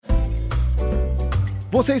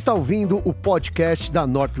Você está ouvindo o podcast da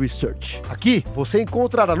North Research. Aqui você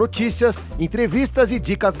encontrará notícias, entrevistas e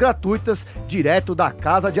dicas gratuitas direto da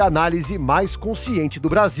casa de análise mais consciente do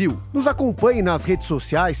Brasil. Nos acompanhe nas redes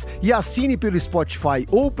sociais e assine pelo Spotify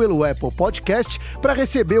ou pelo Apple Podcast para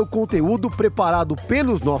receber o conteúdo preparado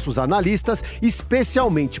pelos nossos analistas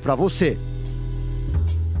especialmente para você.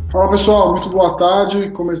 Fala pessoal, muito boa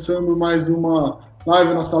tarde. Começando mais uma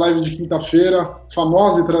live, nossa live de quinta-feira,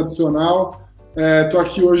 famosa e tradicional. Estou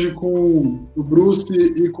aqui hoje com o Bruce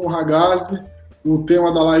e com o Ragazzi. O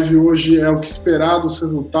tema da live hoje é o que esperar dos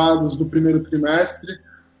resultados do primeiro trimestre.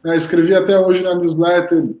 Escrevi até hoje na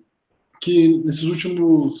newsletter que nessas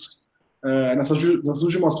últimas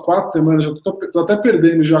 4 semanas, já estou até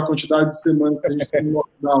perdendo já a quantidade de semanas que a gente tem no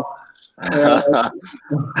lockdown.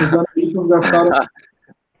 Os analistas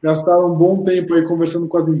gastaram um bom tempo aí conversando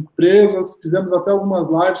com as empresas. Fizemos até algumas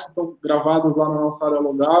lives que estão gravadas lá na nossa área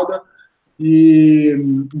logada.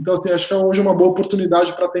 Então, assim, acho que hoje é uma boa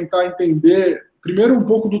oportunidade para tentar entender, primeiro, um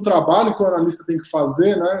pouco do trabalho que o analista tem que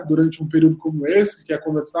fazer, né, durante um período como esse, que é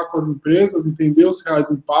conversar com as empresas, entender os reais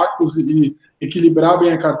impactos e equilibrar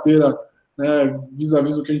bem a carteira, né,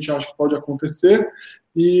 vis-à-vis do que a gente acha que pode acontecer.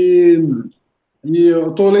 E eu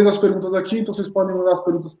estou lendo as perguntas aqui, então vocês podem mandar as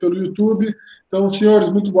perguntas pelo YouTube. Então,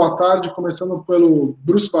 senhores, muito boa tarde, começando pelo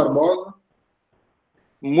Bruce Barbosa.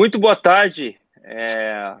 Muito boa tarde.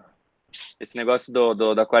 Esse negócio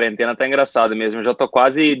da quarentena tá engraçado mesmo. Eu já tô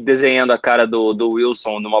quase desenhando a cara do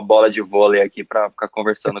Wilson numa bola de vôlei aqui para ficar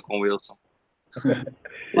conversando com o Wilson.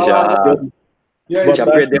 Já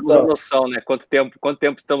perdemos a noção, né? Quanto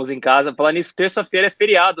tempo estamos em casa. Falando nisso, terça-feira é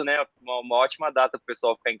feriado, né? Uma ótima data para o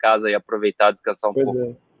pessoal ficar em casa e aproveitar, descansar um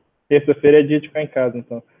pouco. Terça-feira é dia de ficar em casa,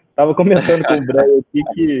 então. Tava comentando com o Brian aqui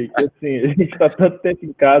que assim, a gente tá tanto tempo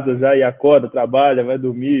em casa já e acorda, trabalha, vai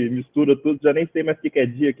dormir, mistura tudo, já nem sei mais o que é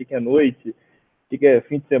dia, o que é noite, o que é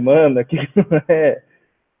fim de semana, o que não é.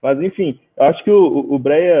 Mas, enfim, eu acho que o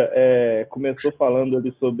Brian começou falando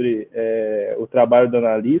ali sobre o trabalho do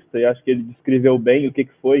analista e acho que ele descreveu bem o que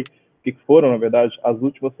foram, na verdade, as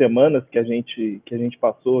últimas semanas que a gente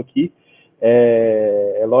passou aqui.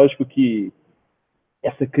 É lógico que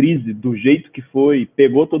essa crise, do jeito que foi,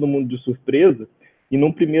 pegou todo mundo de surpresa, e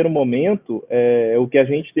num primeiro momento, o que a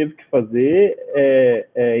gente teve que fazer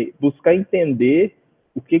é buscar entender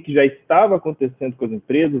o que já estava acontecendo com as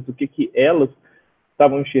empresas, o que elas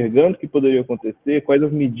estavam enxergando que poderia acontecer, quais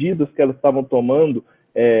as medidas que elas estavam tomando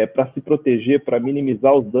para se proteger, para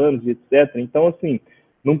minimizar os danos, etc. Então, assim,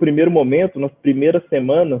 num primeiro momento, nas primeiras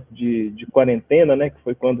semanas de quarentena, né, que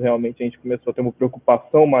foi quando realmente a gente começou a ter uma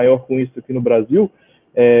preocupação maior com isso aqui no Brasil,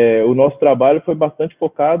 o nosso trabalho foi bastante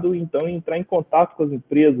focado, então, em entrar em contato com as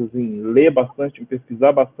empresas, em ler bastante, em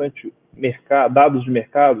pesquisar bastante dados de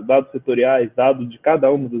mercado, dados setoriais, dados de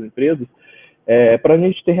cada uma das empresas, para a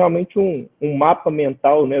gente ter realmente um mapa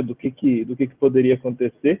mental, né, do que poderia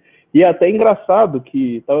acontecer. E é até engraçado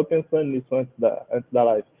que, estava pensando nisso antes da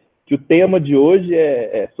live, que o tema de hoje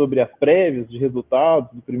é sobre as prévias de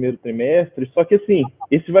resultados do primeiro trimestre, só que, assim,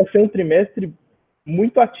 esse vai ser um trimestre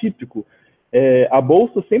muito atípico. A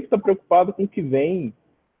Bolsa sempre está preocupada com o que vem,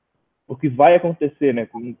 o que vai acontecer, né?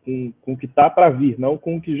 com o que está para vir, não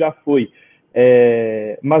com o que já foi.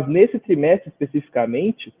 Mas nesse trimestre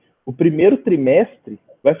especificamente, o primeiro trimestre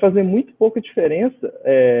vai fazer muito pouca diferença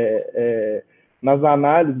nas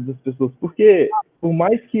análises das pessoas, porque por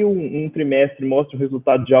mais que um trimestre mostre o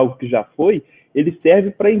resultado de algo que já foi, ele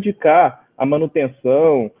serve para indicar a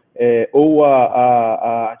manutenção ou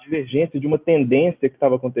a divergência de uma tendência que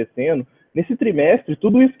estava acontecendo. Nesse trimestre,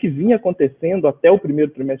 tudo isso que vinha acontecendo até o primeiro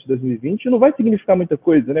trimestre de 2020 não vai significar muita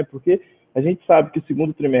coisa, né? Porque a gente sabe que o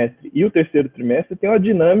segundo trimestre e o terceiro trimestre tem uma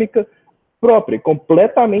dinâmica própria,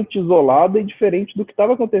 completamente isolada e diferente do que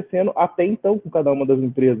estava acontecendo até então com cada uma das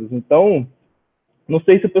empresas. Então, não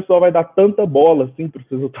sei se o pessoal vai dar tanta bola assim para os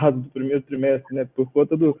resultados do primeiro trimestre, né? Por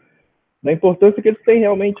conta da importância que eles têm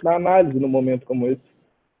realmente na análise num momento como esse.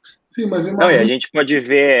 Sim, mas e a gente pode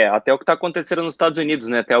ver até o que está acontecendo nos Estados Unidos,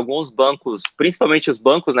 né? Tem alguns bancos, principalmente os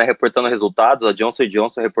bancos, né, reportando resultados. A Johnson &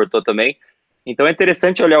 Johnson reportou também. Então é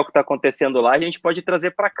interessante olhar o que está acontecendo lá. A gente pode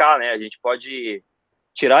trazer para cá, né? A gente pode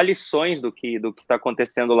tirar lições do que está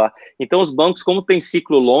acontecendo lá. Então os bancos, como tem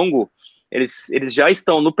ciclo longo, eles já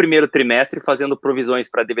estão no primeiro trimestre fazendo provisões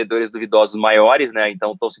para devedores duvidosos maiores, né?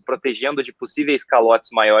 Então estão se protegendo de possíveis calotes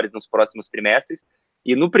maiores nos próximos trimestres.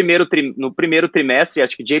 E no primeiro trimestre,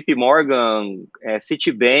 acho que JP Morgan,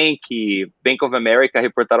 Citibank, Bank of America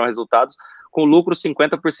reportaram resultados com lucro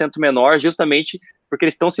 50% menor, justamente porque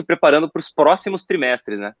eles estão se preparando para os próximos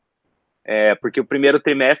trimestres, né? Porque o primeiro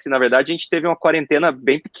trimestre, na verdade, a gente teve uma quarentena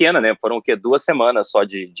bem pequena, né? Foram o quê? 2 semanas só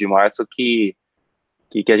de março que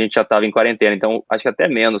que a gente já estava em quarentena, então acho que até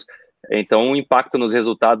menos. Então o impacto nos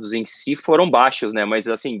resultados em si foram baixos, né? Mas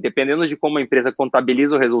assim, dependendo de como a empresa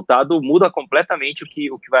contabiliza o resultado, muda completamente o que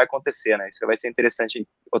vai acontecer, né? Isso vai ser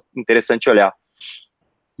interessante olhar.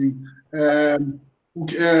 Sim.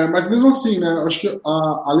 Mas mesmo assim, né? Acho que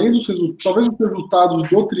além dos resultados, talvez os resultados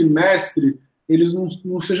do trimestre eles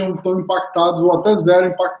não sejam tão impactados ou até zero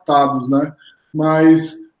impactados, né?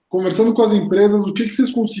 Mas conversando com as empresas, o que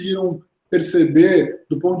vocês conseguiram perceber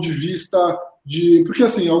do ponto de vista porque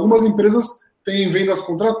assim, algumas empresas têm vendas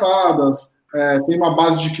contratadas, tem uma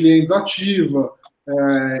base de clientes ativa,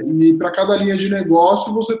 e para cada linha de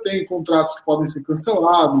negócio você tem contratos que podem ser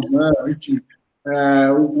cancelados, né? Enfim,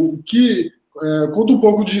 conta um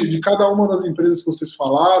pouco de cada uma das empresas que vocês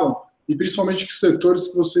falaram e principalmente que setores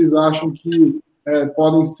que vocês acham que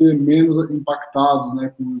podem ser menos impactados,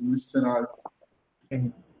 né, nesse cenário.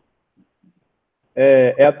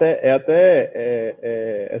 É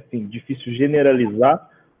até assim, difícil generalizar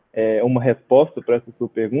uma resposta para essa sua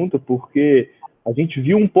pergunta, porque a gente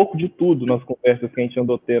viu um pouco de tudo nas conversas que a gente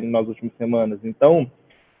andou tendo nas últimas semanas. Então,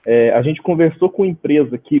 a gente conversou com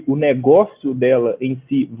empresa que o negócio dela em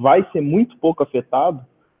si vai ser muito pouco afetado.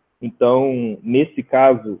 Então, nesse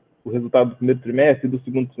caso, o resultado do primeiro trimestre e do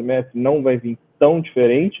segundo trimestre não vai vir tão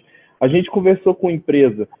diferente. A gente conversou com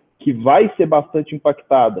empresa que vai ser bastante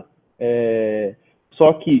impactada,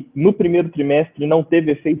 só que no primeiro trimestre não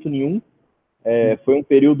teve efeito nenhum. Foi um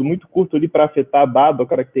período muito curto ali para afetar, dado a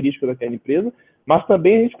característica daquela empresa. Mas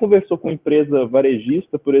também a gente conversou com empresa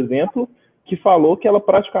varejista, por exemplo, que falou que ela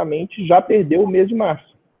praticamente já perdeu o mês de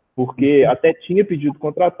março, porque até tinha pedido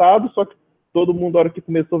contratado, só que todo mundo, na hora que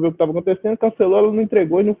começou a ver o que estava acontecendo, cancelou, ela não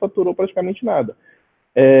entregou e não faturou praticamente nada.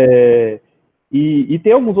 E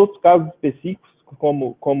tem alguns outros casos específicos,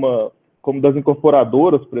 como das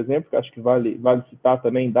incorporadoras, por exemplo, que acho que vale citar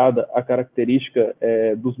também, dada a característica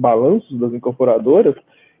dos balanços das incorporadoras,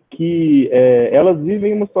 que elas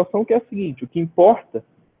vivem uma situação que é a seguinte: o que importa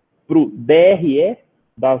para o DRE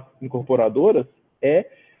das incorporadoras é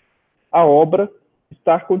a obra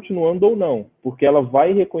estar continuando ou não, porque ela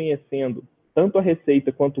vai reconhecendo tanto a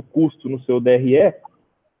receita quanto o custo no seu DRE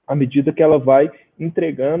à medida que ela vai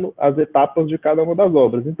entregando as etapas de cada uma das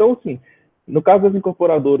obras. Então, assim, no caso das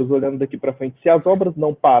incorporadoras, olhando daqui para frente, se as obras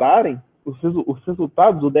não pararem, os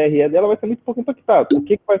resultados do DRE dela vai ser muito pouco impactado. O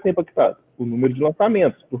que vai ser impactado? O número de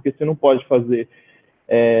lançamentos, porque você não pode fazer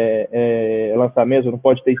lançamentos, não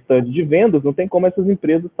pode ter stand de vendas, não tem como essas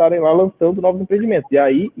empresas estarem lá lançando novos empreendimentos. E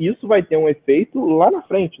aí, isso vai ter um efeito lá na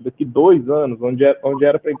frente, daqui 2 anos, onde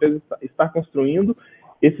era para a empresa estar construindo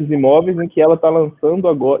esses imóveis em que ela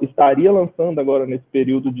estaria lançando agora nesse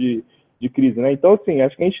período de crise, né? Então, assim,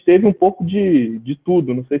 acho que a gente teve um pouco de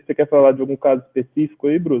tudo. Não sei se você quer falar de algum caso específico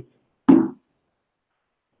aí, Bruce.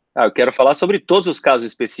 Eu quero falar sobre todos os casos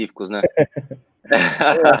específicos, né?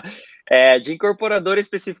 De incorporadora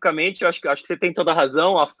especificamente, eu acho que você tem toda a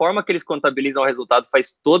razão. A forma que eles contabilizam o resultado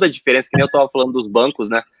faz toda a diferença, que nem eu estava falando dos bancos,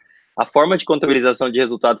 né? A forma de contabilização de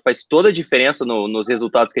resultado faz toda a diferença nos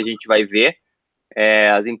resultados que a gente vai ver.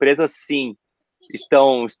 As empresas, sim,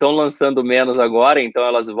 estão lançando menos agora, então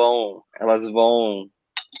elas vão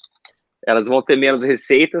ter menos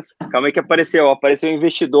receitas. Calma aí que apareceu um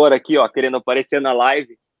investidor aqui, ó, querendo aparecer na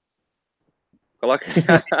live. Coloca.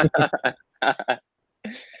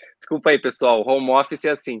 Desculpa aí, pessoal, home office é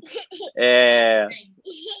assim.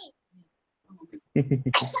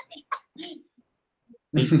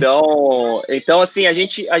 Então assim, a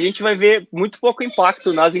gente vai ver muito pouco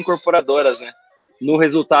impacto nas incorporadoras, né? No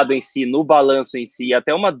resultado em si, no balanço em si.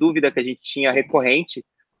 Até uma dúvida que a gente tinha recorrente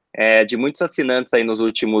de muitos assinantes aí nos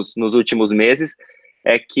últimos meses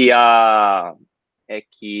é que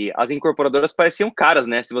as incorporadoras pareciam caras,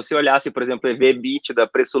 né? Se você olhasse, por exemplo, EV/EBITDA,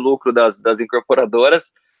 preço-lucro das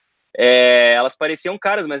incorporadoras, elas pareciam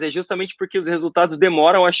caras, mas é justamente porque os resultados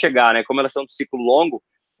demoram a chegar, né? Como elas são de ciclo longo,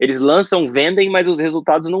 eles lançam, vendem, mas os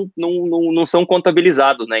resultados não são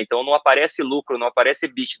contabilizados, né? Então não aparece lucro, não aparece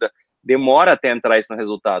EBITDA, demora até entrar isso no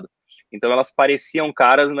resultado. Então elas pareciam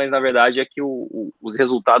caras, mas na verdade é que os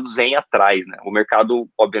resultados vêm atrás, né? O mercado,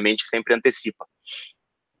 obviamente, sempre antecipa.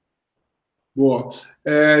 Boa.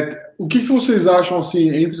 O que vocês acham, assim,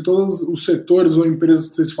 entre todos os setores ou empresas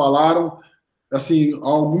que vocês falaram, assim,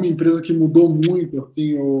 alguma empresa que mudou muito,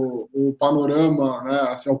 assim, o panorama, né,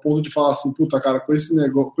 assim, ao ponto de falar assim, puta, cara, com esse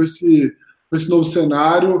negócio, com esse novo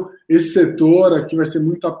cenário, esse setor aqui vai ser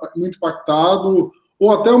muito impactado,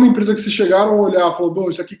 ou até uma empresa que se chegaram a olhar, falou, bom,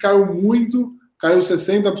 isso aqui caiu muito, caiu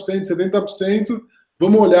 60%, 70%,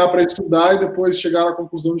 vamos olhar para estudar e depois chegar à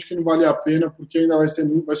conclusão de que não vale a pena, porque ainda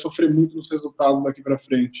vai sofrer muito nos resultados daqui para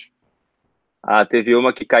frente. Teve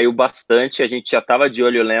uma que caiu bastante, a gente já estava de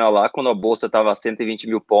olho nela lá, quando a Bolsa estava a 120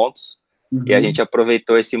 mil pontos, e a gente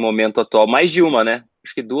aproveitou esse momento atual, mais de uma, né?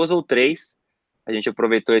 Acho que 2 ou 3, a gente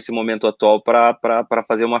aproveitou esse momento atual para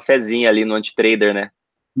fazer uma fezinha ali no anti-trader, né?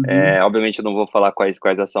 Obviamente eu não vou falar quais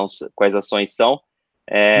ações são,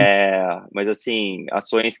 mas assim,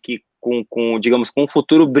 ações que digamos, com um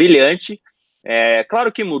futuro brilhante.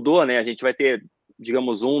 Claro que mudou, né? A gente vai ter,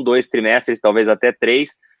 digamos, 1, 2 trimestres, talvez até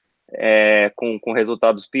 3, com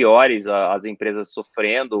resultados piores, as empresas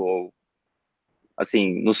sofrendo, ou,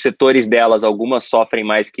 assim, nos setores delas, algumas sofrem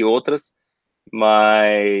mais que outras,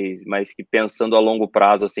 mas que pensando a longo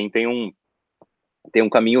prazo, assim, tem um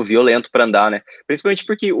caminho violento para andar, né? Principalmente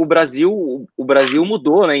porque o Brasil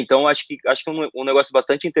mudou, né? Então acho que um negócio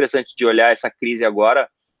bastante interessante de olhar essa crise agora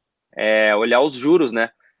é olhar os juros, né?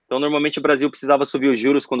 Então normalmente o Brasil precisava subir os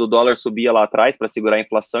juros quando o dólar subia lá atrás para segurar a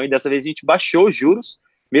inflação, e dessa vez a gente baixou os juros.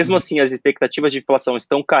 Mesmo assim, as expectativas de inflação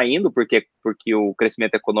estão caindo, porque o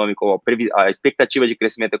crescimento econômico, a expectativa de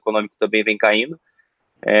crescimento econômico também vem caindo.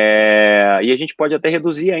 E a gente pode até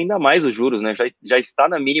reduzir ainda mais os juros, né? Já está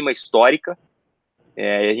na mínima histórica, e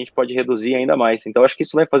a gente pode reduzir ainda mais. Então, acho que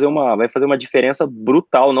isso vai fazer uma diferença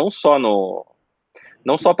brutal, não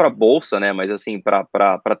só para a Bolsa, né? Mas, assim,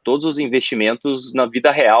 para todos os investimentos na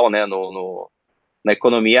vida real, né? Na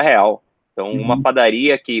economia real. Então, uma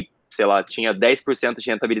padaria que, sei lá, tinha 10% de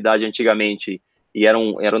rentabilidade antigamente e era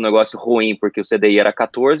um negócio ruim porque o CDI era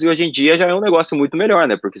 14, e hoje em dia já é um negócio muito melhor,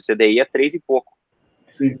 né? Porque o CDI é 3 e pouco.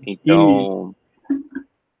 Sim. Então...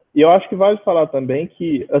 E eu acho que vale falar também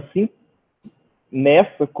que, assim,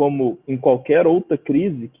 nessa como em qualquer outra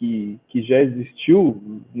crise que já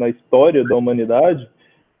existiu na história da humanidade,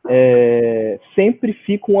 sempre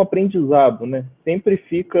fica um aprendizado, né? Sempre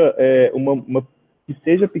fica uma que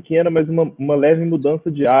seja pequena, mas uma leve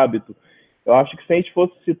mudança de hábito. Eu acho que se a gente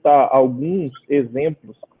fosse citar alguns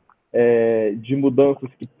exemplos de mudanças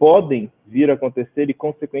que podem vir a acontecer e,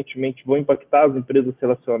 consequentemente, vão impactar as empresas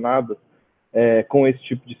relacionadas com esse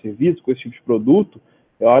tipo de serviço, com esse tipo de produto,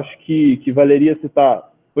 eu acho que valeria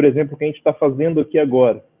citar, por exemplo, o que a gente está fazendo aqui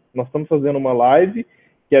agora. Nós estamos fazendo uma live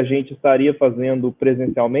que a gente estaria fazendo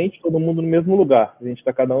presencialmente, todo mundo no mesmo lugar. A gente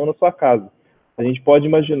está cada um na sua casa. A gente pode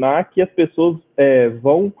imaginar que as pessoas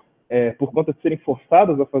vão, por conta de serem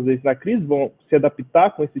forçadas a fazer isso na crise, vão se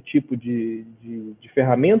adaptar com esse tipo de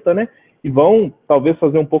ferramenta, né? E vão, talvez,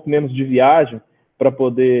 fazer um pouco menos de viagem para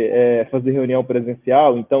poder fazer reunião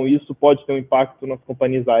presencial. Então, isso pode ter um impacto nas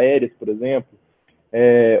companhias aéreas, por exemplo.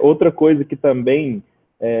 Outra coisa que também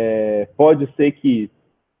pode ser que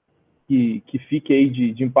fique aí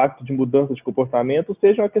de impacto de mudança de comportamento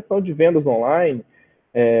seja uma questão de vendas online.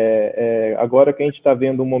 Agora que a gente está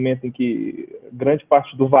vendo um momento em que grande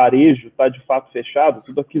parte do varejo está de fato fechado,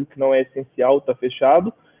 tudo aquilo que não é essencial está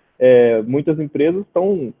fechado, muitas empresas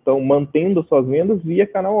estão mantendo suas vendas via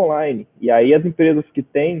canal online. E aí as empresas que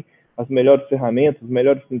têm as melhores ferramentas, os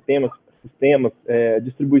melhores sistemas,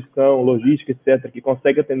 distribuição, logística, etc., que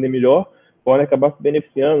conseguem atender melhor, podem acabar se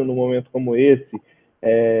beneficiando num momento como esse.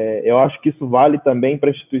 Eu acho que isso vale também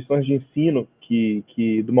para instituições de ensino que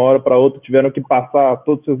de uma hora para outra tiveram que passar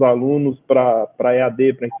todos os seus alunos para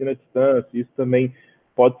EAD, para ensino à distância. Isso também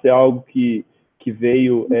pode ser algo que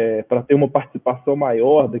veio para ter uma participação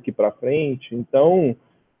maior daqui para frente. Então,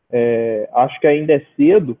 acho que ainda é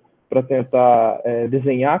cedo para tentar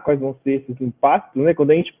desenhar quais vão ser esses impactos, né?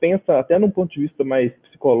 Quando a gente pensa, até num ponto de vista mais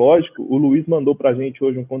psicológico, o Luiz mandou para a gente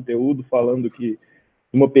hoje um conteúdo falando que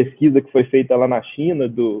uma pesquisa que foi feita lá na China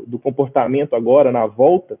do comportamento agora na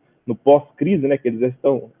volta, no pós-crise, né? Que eles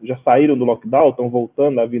já saíram do lockdown, estão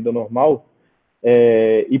voltando à vida normal.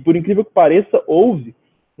 E por incrível que pareça, houve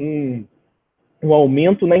um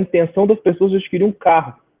aumento na intenção das pessoas de adquirir um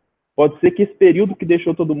carro. Pode ser que esse período que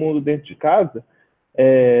deixou todo mundo dentro de casa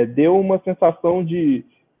deu uma sensação de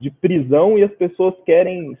prisão, e as pessoas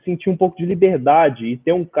querem sentir um pouco de liberdade, e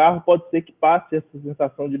ter um carro pode ser que passe essa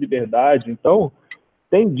sensação de liberdade. Então,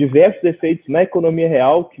 tem diversos efeitos na economia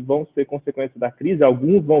real que vão ser consequência da crise.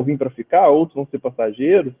 Alguns vão vir para ficar, outros vão ser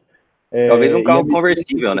passageiros. Talvez um carro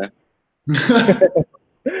conversível, né?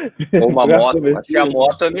 Ou uma moto. Acho que a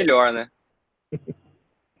moto é melhor, né?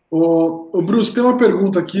 O Bruce, tem uma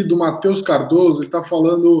pergunta aqui do Matheus Cardoso. Ele está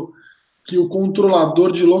falando que o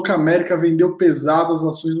controlador de Locamérica vendeu pesadas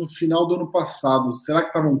ações no final do ano passado. Será que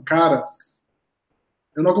estavam caras?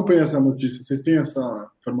 Eu não acompanhei essa notícia. Vocês têm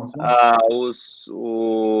essa informação?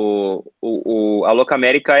 A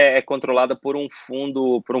Locamérica é controlada por um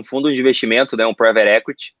fundo de investimento, né, um private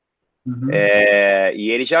equity.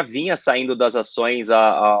 E ele já vinha saindo das ações há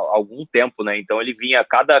algum tempo, né? Então ele vinha,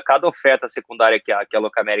 cada oferta secundária que a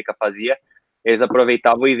Locamérica fazia, eles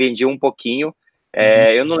aproveitavam e vendiam um pouquinho.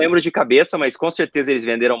 Eu não lembro de cabeça, mas com certeza eles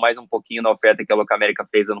venderam mais um pouquinho na oferta que a Locamérica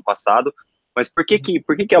fez ano passado. Mas por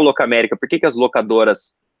que a Locamérica, por que as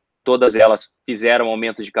locadoras, todas elas, fizeram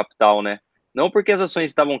aumento de capital, né? Não porque as ações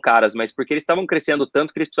estavam caras, mas porque eles estavam crescendo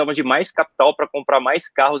tanto que eles precisavam de mais capital para comprar mais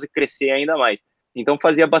carros e crescer ainda mais. Então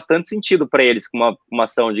fazia bastante sentido para eles com uma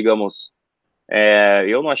ação, digamos,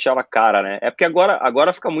 eu não achava cara, né? É porque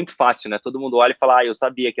agora fica muito fácil, né? Todo mundo olha e fala, eu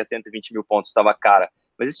sabia que a 120 mil pontos estava cara.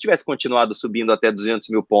 Mas e se tivesse continuado subindo até 200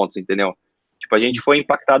 mil pontos, entendeu? Tipo, a gente foi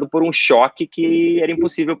impactado por um choque que era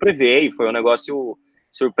impossível prever e foi um negócio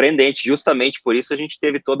surpreendente. Justamente por isso a gente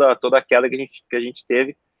teve toda a queda que a gente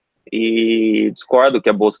teve. E discordo que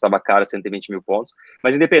a bolsa estava cara, 120 mil pontos,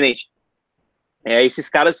 mas independente, esses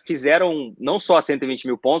caras fizeram não só 120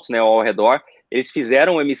 mil pontos, né, ao redor, eles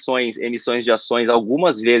fizeram emissões de ações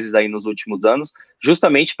algumas vezes aí nos últimos anos,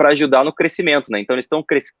 justamente para ajudar no crescimento, né, então eles estão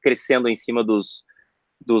crescendo em cima dos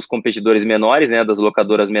competidores menores, né, das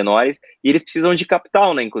locadoras menores, e eles precisam de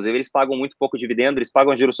capital, né, inclusive eles pagam muito pouco dividendo, eles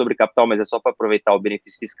pagam juros sobre capital, mas é só para aproveitar o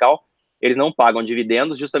benefício fiscal. Eles não pagam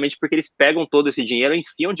dividendos justamente porque eles pegam todo esse dinheiro e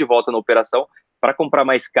enfiam de volta na operação para comprar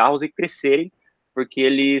mais carros e crescerem, porque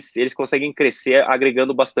eles conseguem crescer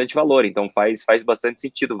agregando bastante valor, então faz bastante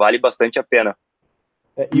sentido, vale bastante a pena.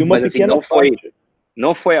 Mas assim,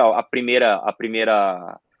 não foi a primeira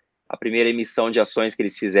emissão de ações que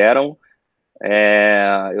eles fizeram.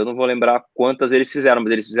 Eu não vou lembrar quantas eles fizeram,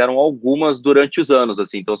 mas eles fizeram algumas durante os anos,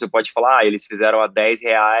 assim, então você pode falar, eles fizeram a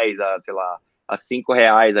R$10, sei lá, a R$5,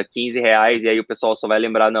 a R$15, e aí o pessoal só vai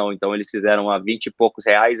lembrar, não, então eles fizeram a 20 e poucos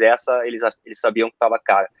reais, essa eles sabiam que estava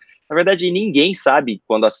cara. Na verdade, ninguém sabe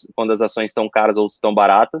quando as ações estão caras ou estão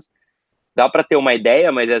baratas, dá para ter uma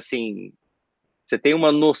ideia, mas assim, você tem uma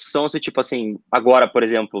noção, se tipo assim, agora, por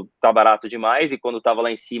exemplo, tá barato demais, e quando estava lá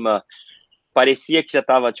em cima, parecia que já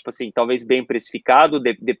estava, tipo assim, talvez bem precificado,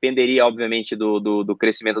 dependeria, obviamente, do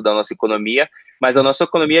crescimento da nossa economia, mas a nossa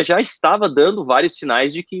economia já estava dando vários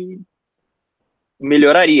sinais de que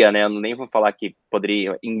melhoraria, né? Eu nem vou falar que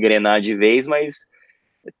poderia engrenar de vez, mas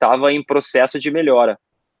estava em processo de melhora.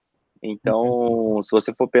 Então, se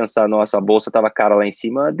você for pensar, nossa, a bolsa estava cara lá em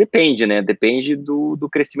cima, depende, né? Depende do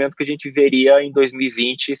crescimento que a gente veria em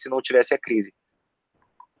 2020 se não tivesse a crise.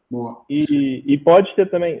 Boa. E pode ter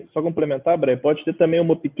também, só complementar, Bré, pode ter também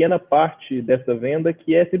uma pequena parte dessa venda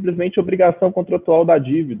que é simplesmente obrigação contratual da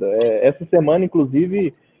dívida. Essa semana,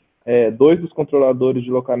 inclusive, 2 dos controladores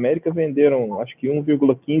de Locamérica venderam, acho que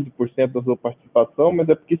 1,15% da sua participação, mas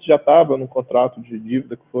é porque isso já estava no contrato de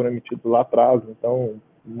dívida que foram emitidos lá atrás. Então,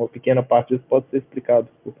 uma pequena parte disso pode ser explicado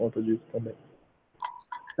por conta disso também.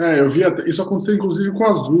 Eu vi, isso aconteceu inclusive com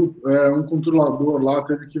a Azul, um controlador lá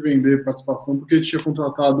teve que vender participação porque tinha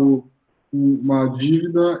contratado uma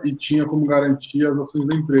dívida e tinha como garantia as ações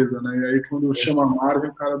da empresa, né? E aí quando chama a margem,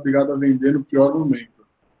 o cara é obrigado a vender no pior momento.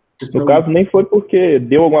 No caso, nem foi porque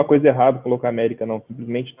deu alguma coisa errada com a Locamérica, não.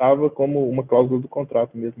 Simplesmente estava como uma cláusula do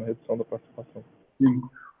contrato mesmo, a redução da participação. Sim.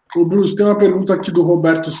 O Bruce, tem uma pergunta aqui do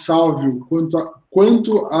Roberto Salvio.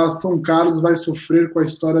 Quanto a São Carlos vai sofrer com a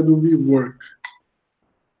história do WeWork?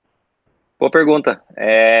 Boa pergunta.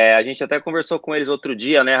 A gente até conversou com eles outro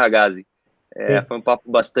dia, né, Ragazzi? Foi um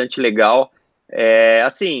papo bastante legal.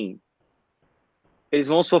 Assim, eles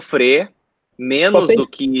vão sofrer menos do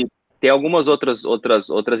que... Tem algumas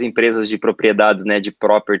outras empresas de propriedades, né, de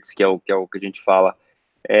properties, que é o que a gente fala,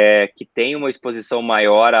 que tem uma exposição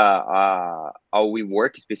maior ao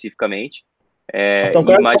WeWork, especificamente. São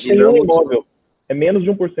Carlos imaginamos... só tem um imóvel. É menos de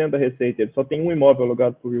 1% da receita. Ele só tem um imóvel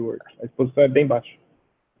alugado por WeWork. A exposição é bem baixa.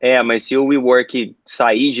 Mas se o WeWork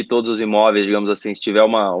sair de todos os imóveis, digamos assim, se tiver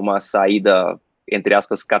uma saída, entre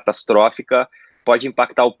aspas, catastrófica, pode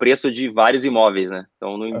impactar o preço de vários imóveis, né?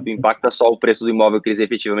 Então, não impacta só o preço do imóvel que eles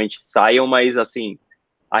efetivamente saiam, mas, assim,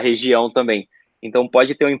 a região também. Então,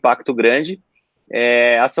 pode ter um impacto grande.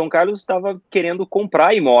 A São Carlos estava querendo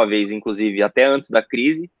comprar imóveis, inclusive, até antes da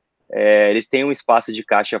crise. Eles têm um espaço de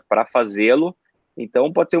caixa para fazê-lo.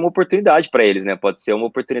 Então, pode ser uma oportunidade para eles, né? Pode ser uma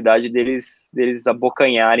oportunidade deles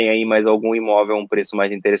abocanharem aí mais algum imóvel a um preço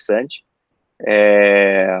mais interessante.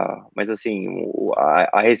 Mas, assim,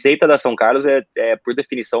 a receita da São Carlos é, por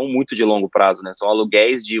definição, muito de longo prazo, né? São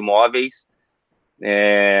aluguéis de imóveis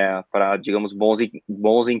para, digamos,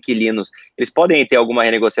 bons inquilinos. Eles podem ter alguma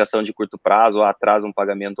renegociação de curto prazo, ou atrasa um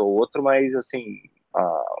pagamento ou outro, mas, assim,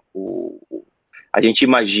 a gente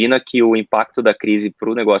imagina que o impacto da crise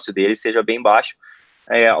para o negócio deles seja bem baixo.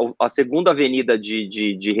 A segunda avenida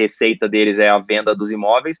de receita deles é a venda dos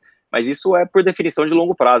imóveis, mas isso é por definição de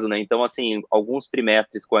longo prazo, né? Então, assim, alguns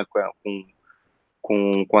trimestres com a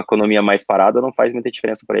economia mais parada não faz muita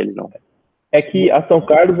diferença para eles, não. É que a São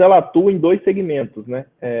Carlos, ela atua em 2 segmentos, né?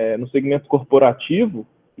 No segmento corporativo,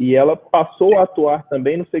 e ela passou a atuar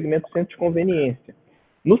também no segmento centro de conveniência.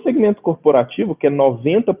 No segmento corporativo, que é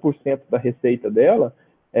 90% da receita dela,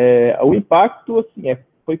 o impacto assim,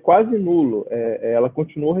 foi quase nulo. Ela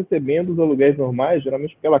continuou recebendo os aluguéis normais,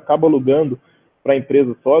 geralmente porque ela acaba alugando para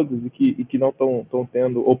empresas sólidas e que não estão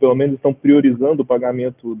tendo, ou pelo menos estão priorizando o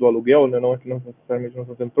pagamento do aluguel, né? Não necessariamente não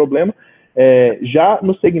estão tendo problema. Já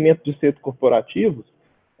no segmento de centros corporativos,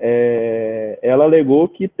 ela alegou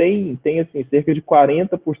que tem assim, cerca de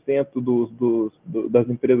 40% das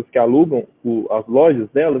empresas que alugam as lojas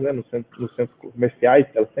delas, né, nos centros comerciais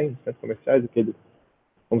que elas têm, nos centros comerciais,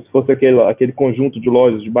 como se fosse aquele conjunto de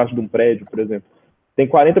lojas debaixo de um prédio, por exemplo. Tem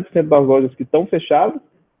 40% das lojas que estão fechadas,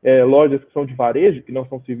 lojas que são de varejo, que não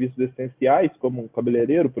são serviços essenciais, como um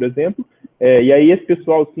cabeleireiro, por exemplo, e aí esse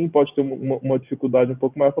pessoal, sim, pode ter uma dificuldade um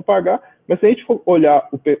pouco maior para pagar, mas se a gente for olhar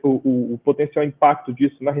o potencial impacto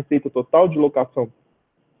disso na receita total de locação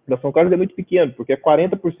da São Carlos é muito pequeno, porque é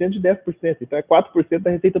 40% de 10%, então é 4% da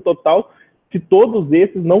receita total se todos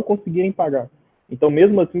esses não conseguirem pagar. Então,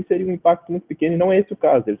 mesmo assim, seria um impacto muito pequeno, e não é esse o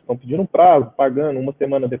caso. Eles estão pedindo um prazo, pagando uma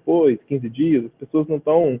semana depois, 15 dias, as pessoas não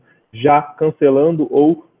estão já cancelando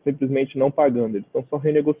ou simplesmente não pagando, eles estão só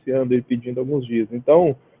renegociando e pedindo alguns dias.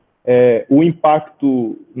 Então, o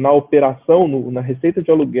impacto na operação, na receita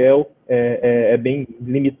de aluguel, é bem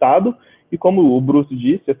limitado, e como o Bruce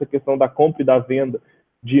disse, essa questão da compra e da venda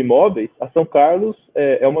de imóveis, a São Carlos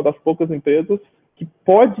é uma das poucas empresas que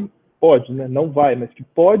pode, né, não vai, mas que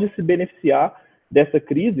pode se beneficiar dessa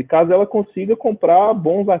crise, caso ela consiga comprar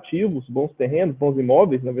bons ativos, bons terrenos, bons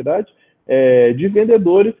imóveis, na verdade, de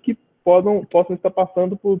vendedores que possam estar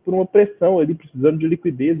passando por uma pressão ali, precisando de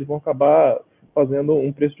liquidez, e vão acabar fazendo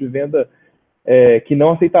um preço de venda que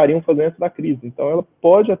não aceitariam fazer antes da crise. Então, ela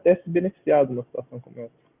pode até se beneficiar de uma situação como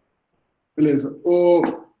essa. Beleza.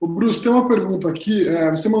 O Bruce, tem uma pergunta aqui.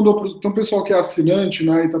 Você mandou para um pessoal que é assinante,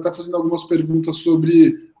 né, e está até fazendo algumas perguntas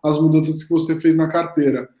sobre as mudanças que você fez na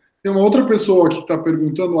carteira. Tem uma outra pessoa aqui que está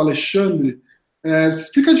perguntando, o Alexandre.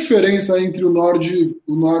 Explica a diferença entre o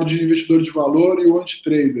Nord Investidor de Valor e o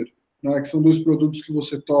Antitrader, né, que são 2 produtos que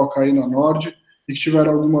você toca aí na Nord e que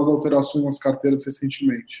tiveram algumas alterações nas carteiras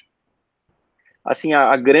recentemente. Assim,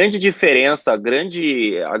 a grande diferença, a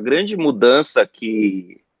grande mudança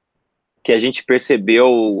que a gente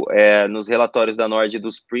percebeu nos relatórios da Nord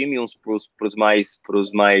dos premiums para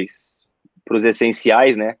os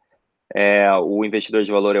essenciais, né? O investidor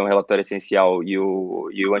de valor é um relatório essencial e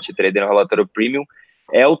o antitrader é um relatório premium,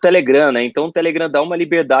 é o Telegram, né? Então o Telegram dá uma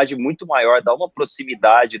liberdade muito maior, dá uma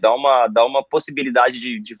proximidade, dá uma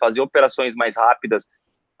possibilidade de fazer operações mais rápidas,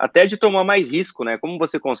 até de tomar mais risco, né? Como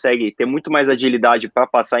você consegue ter muito mais agilidade para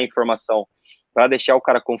passar a informação, para deixar o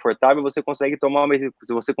cara confortável, você consegue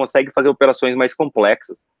você consegue fazer operações mais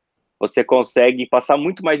complexas, você consegue passar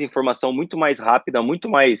muito mais informação, muito mais rápida, muito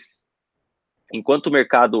mais enquanto o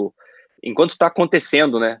mercado, enquanto está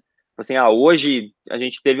acontecendo, né? Assim, hoje a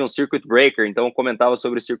gente teve um circuit breaker, então eu comentava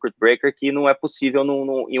sobre o circuit breaker que não é possível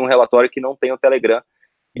em um relatório que não tem o Telegram.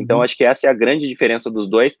 Então, acho que essa é a grande diferença dos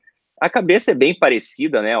dois. A cabeça é bem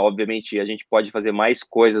parecida, né? Obviamente, a gente pode fazer mais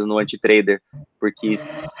coisas no antitrader, porque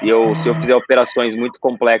se eu fizer operações muito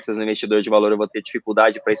complexas no investidor de valor, eu vou ter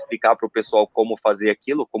dificuldade para explicar para o pessoal como fazer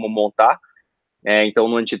aquilo, como montar. Então,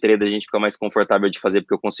 no antitrader, a gente fica mais confortável de fazer,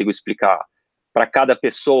 porque eu consigo explicar para cada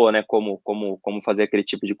pessoa, né, como fazer aquele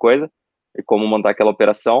tipo de coisa e como montar aquela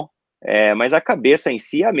operação. Mas a cabeça em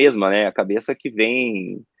si é a mesma, né? A cabeça que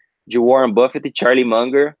vem de Warren Buffett e Charlie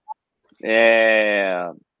Munger,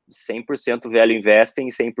 100% value investing,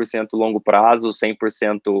 100% longo prazo,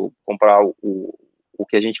 100% comprar o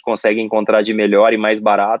que a gente consegue encontrar de melhor e mais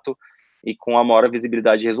barato e com a maior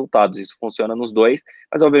visibilidade de resultados. Isso funciona nos dois,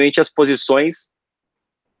 mas obviamente as posições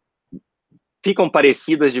ficam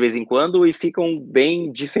parecidas de vez em quando e ficam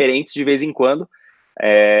bem diferentes de vez em quando,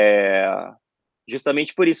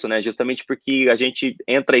 justamente por isso, né? Justamente porque a gente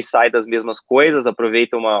entra e sai das mesmas coisas,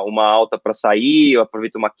 aproveita uma alta para sair,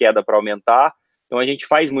 aproveita uma queda para aumentar. Então, a gente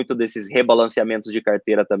faz muito desses rebalanceamentos de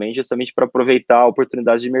carteira também, justamente para aproveitar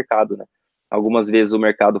oportunidades de mercado, né? Algumas vezes o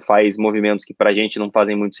mercado faz movimentos que para a gente não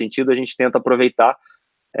fazem muito sentido, a gente tenta aproveitar,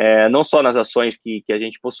 não só nas ações que a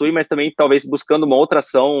gente possui, mas também talvez buscando uma outra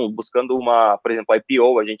ação, buscando por exemplo,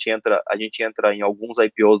 IPO, a gente entra em alguns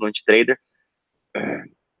IPOs no antitrader,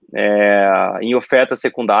 em ofertas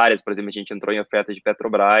secundárias, por exemplo, a gente entrou em oferta de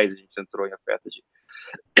Petrobras, a gente entrou em oferta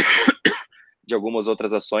de algumas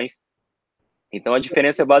outras ações. Então, a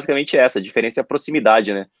diferença é basicamente essa, a diferença é a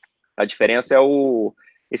proximidade, né? A diferença é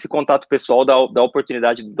esse contato pessoal dá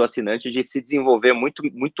oportunidade do assinante de se desenvolver muito,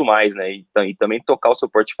 muito mais, né? E também tocar o seu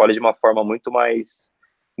portfólio de uma forma muito mais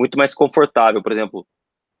confortável. Por exemplo,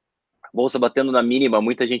 bolsa batendo na mínima,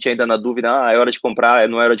 muita gente ainda na dúvida, é hora de comprar,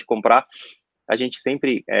 não é hora de comprar. A gente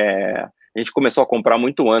começou a comprar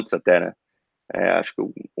muito antes até, né? Acho que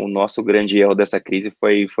o nosso grande erro dessa crise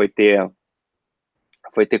foi ter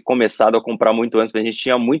começado a comprar muito antes. A gente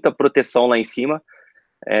tinha muita proteção lá em cima,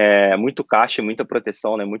 muito caixa, muita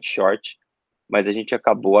proteção, né? Muito short, mas a gente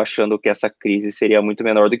acabou achando que essa crise seria muito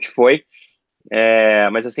menor do que foi.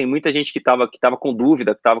 Mas assim, muita gente que estava com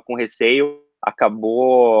dúvida, que estava com receio,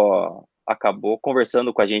 acabou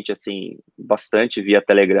conversando com a gente assim bastante via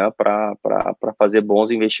Telegram para fazer bons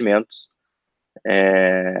investimentos.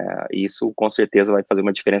 Isso com certeza vai fazer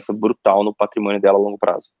uma diferença brutal no patrimônio dela a longo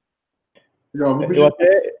prazo.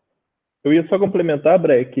 Eu ia só complementar,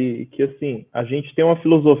 Bré, que assim, a gente tem uma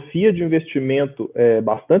filosofia de investimento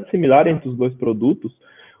bastante similar entre os dois produtos,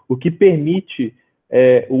 o que permite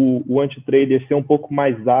o anti-trader ser um pouco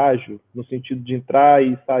mais ágil, no sentido de entrar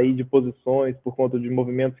e sair de posições por conta de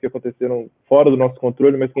movimentos que aconteceram fora do nosso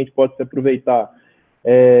controle, mas que a gente pode se aproveitar,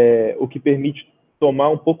 o que permite tomar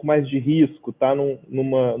um pouco mais de risco, tá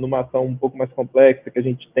numa ação um pouco mais complexa, que a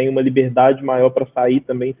gente tem uma liberdade maior para sair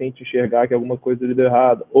também sem a gente enxergar que alguma coisa deu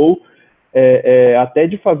errado, ou até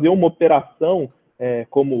de fazer uma operação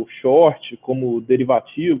como short, como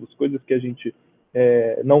derivativos, coisas que a gente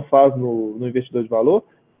não faz no investidor de valor,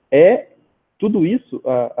 tudo isso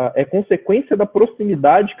é consequência da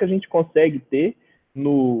proximidade que a gente consegue ter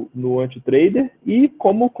no anti-trader e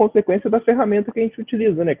como consequência da ferramenta que a gente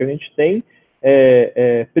utiliza, né? Que a gente tem,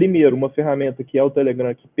 primeiro, uma ferramenta que é o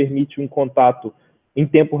Telegram, que permite um contato em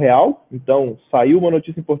tempo real. Então, saiu uma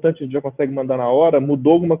notícia importante, a gente já consegue mandar na hora,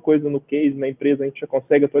 mudou alguma coisa no case, na empresa, a gente já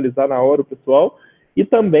consegue atualizar na hora o pessoal, e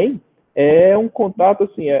também um contato,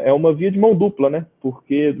 assim, é uma via de mão dupla, né?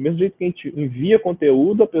 Porque do mesmo jeito que a gente envia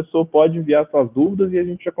conteúdo, a pessoa pode enviar suas dúvidas e a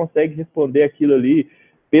gente já consegue responder aquilo ali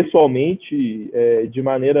pessoalmente, de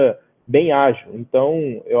maneira bem ágil.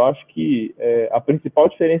 Então, eu acho que a principal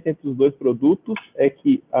diferença entre os dois produtos é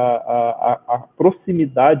que a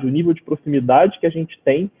proximidade, o nível de proximidade que a gente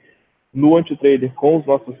tem no anti-trader com os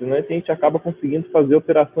nossos assinantes, a gente acaba conseguindo fazer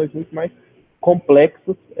operações muito mais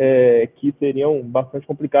complexas, que seriam bastante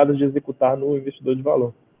complicadas de executar no investidor de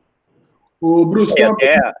valor. O Bruce,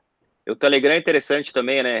 o Telegram é interessante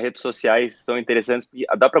também, né? Redes sociais são interessantes, porque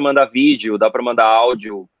dá para mandar vídeo, dá para mandar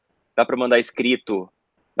áudio, dá para mandar escrito,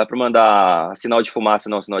 dá para mandar sinal de fumaça.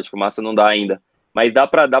 Não, sinal de fumaça não dá ainda, mas dá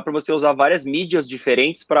para você usar várias mídias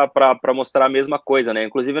diferentes para mostrar a mesma coisa, né?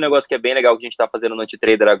 Inclusive um negócio que é bem legal que a gente está fazendo no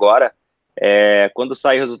anti-trader agora, quando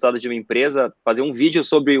sai o resultado de uma empresa, fazer um vídeo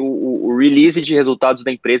sobre o release de resultados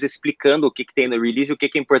da empresa, explicando o que tem no release e o que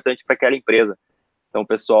é importante para aquela empresa. Então, o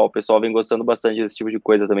pessoal vem gostando bastante desse tipo de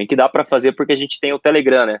coisa também, que dá para fazer porque a gente tem o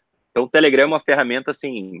Telegram, né? Então, o Telegram é uma ferramenta,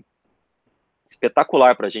 assim,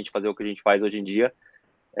 espetacular para a gente fazer o que a gente faz hoje em dia.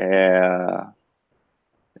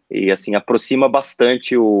 E, assim, aproxima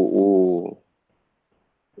bastante o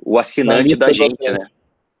assinante da gente, né?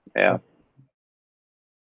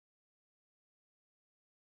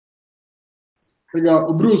 Legal.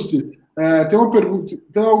 O Bruce, tem uma pergunta,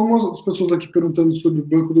 tem algumas pessoas aqui perguntando sobre o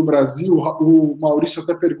Banco do Brasil. O Maurício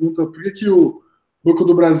até pergunta por que o Banco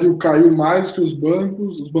do Brasil caiu mais que os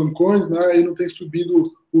bancões, né, e não tem subido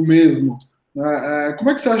o mesmo. Né? Como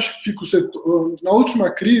é que você acha que fica o setor? Na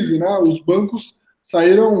última crise, né, os bancos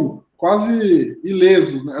saíram quase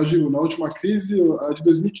ilesos, né? Eu digo, na última crise, a de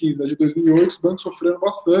 2015, a de 2008, os bancos sofreram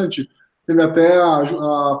bastante. Teve até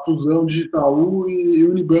a fusão de Itaú e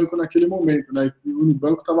Unibanco naquele momento, né? E o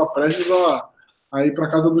Unibanco estava prestes a ir para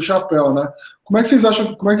a casa do chapéu, né? Como é que vocês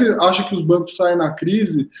acham que os bancos saem na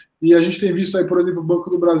crise? E a gente tem visto aí, por exemplo, o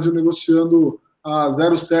Banco do Brasil negociando a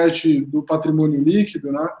 0,7 do patrimônio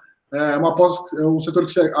líquido, né? É um setor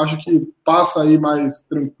que você acha que passa aí mais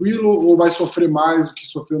tranquilo ou vai sofrer mais do que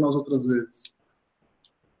sofreu nas outras vezes?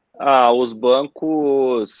 Os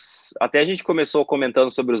bancos... Até a gente começou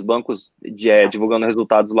comentando sobre os bancos divulgando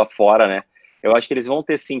resultados lá fora, né? Eu acho que eles vão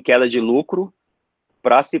ter, sim, queda de lucro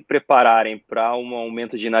para se prepararem para um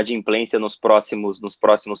aumento de inadimplência nos próximos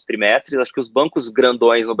trimestres. Acho que os bancos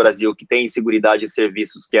grandões no Brasil, que têm Seguridade e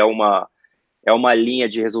Serviços, que é uma linha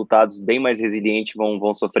de resultados bem mais resiliente,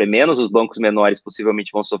 vão sofrer menos. Os bancos menores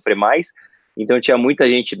possivelmente vão sofrer mais. Então, tinha muita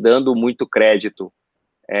gente dando muito crédito,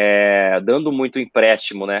 dando muito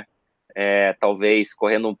empréstimo, né? Talvez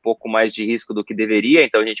correndo um pouco mais de risco do que deveria,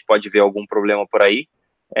 então a gente pode ver algum problema por aí.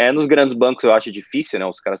 Nos grandes bancos eu acho difícil, né?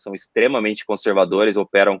 Os caras são extremamente conservadores,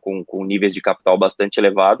 operam com níveis de capital bastante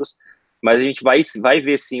elevados, mas a gente vai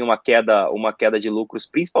ver sim uma queda de lucros,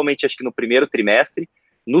 principalmente acho que no primeiro trimestre.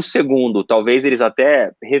 No segundo, talvez eles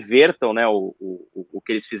até revertam, né, o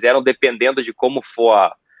que eles fizeram, dependendo de como for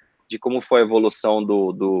a evolução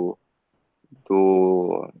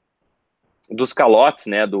dos calotes,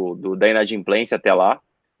 né, da inadimplência até lá.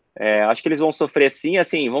 Acho que eles vão sofrer sim,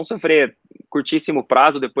 assim, vão sofrer curtíssimo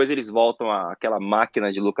prazo, depois eles voltam àquela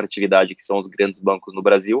máquina de lucratividade que são os grandes bancos no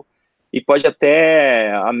Brasil, e pode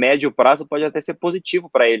até, a médio prazo, pode até ser positivo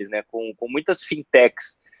para eles, né, com muitas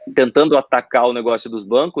fintechs tentando atacar o negócio dos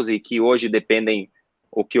bancos e que hoje dependem,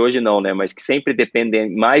 ou que hoje não, né, mas que sempre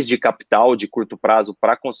dependem mais de capital de curto prazo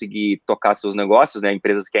para conseguir tocar seus negócios, né,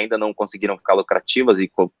 empresas que ainda não conseguiram ficar lucrativas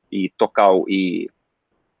e tocar e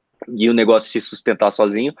o negócio se sustentar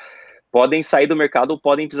sozinho, podem sair do mercado ou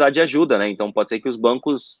podem precisar de ajuda, né? Então pode ser que os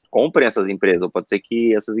bancos comprem essas empresas, ou pode ser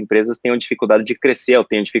que essas empresas tenham dificuldade de crescer, ou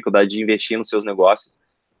tenham dificuldade de investir nos seus negócios,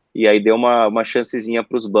 e aí deu uma chancezinha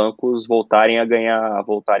para os bancos voltarem a ganhar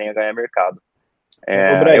mercado.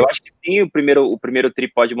 Eu acho que sim, o primeiro TRI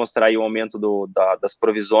pode mostrar aí o aumento das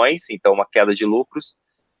provisões, então uma queda de lucros,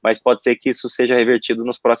 mas pode ser que isso seja revertido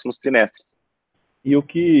nos próximos trimestres. E o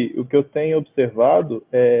que eu tenho observado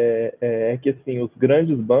é que assim, os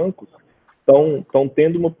grandes bancos estão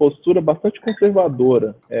tendo uma postura bastante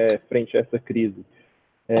conservadora frente a essa crise.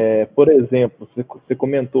 Por exemplo, você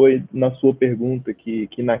comentou aí na sua pergunta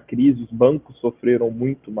que na crise os bancos sofreram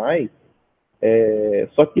muito mais,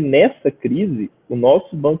 só que nessa crise, o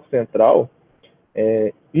nosso Banco Central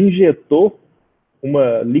injetou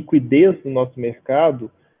uma liquidez no nosso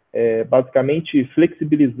mercado, basicamente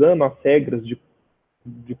flexibilizando as regras de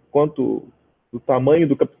quanto do tamanho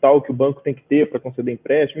do capital que o banco tem que ter para conceder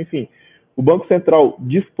empréstimo, enfim. O Banco Central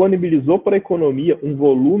disponibilizou para a economia um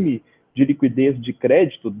volume de liquidez de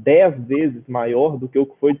crédito 10 vezes maior do que o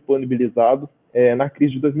que foi disponibilizado na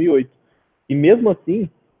crise de 2008. E mesmo assim,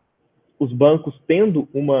 os bancos tendo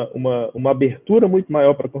uma abertura muito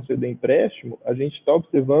maior para conceder empréstimo, a gente está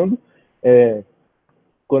observando,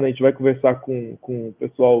 quando a gente vai conversar com o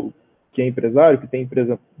pessoal que é empresário, que tem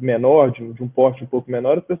empresa menor, de um porte um pouco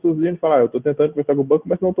menor, as pessoas vêm e falam, eu estou tentando conversar com o banco,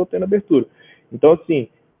 mas não estou tendo abertura. Então, assim,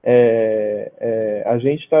 a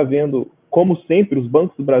gente está vendo, como sempre, os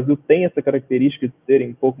bancos do Brasil têm essa característica de serem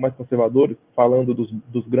um pouco mais conservadores, falando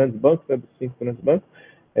dos grandes bancos, né, dos 5 grandes bancos.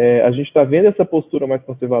 A gente está vendo essa postura mais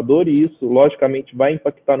conservadora e isso, logicamente, vai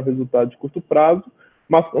impactar no resultado de curto prazo,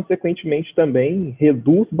 mas, consequentemente, também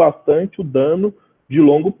reduz bastante o dano de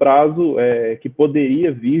longo prazo que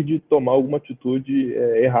poderia vir de tomar alguma atitude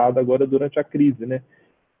errada agora durante a crise, né?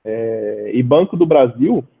 E Banco do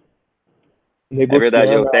Brasil... É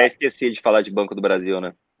verdade, eu até esqueci de falar de Banco do Brasil,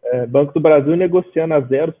 né? Banco do Brasil negociando a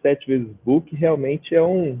 0,7 vezes book realmente é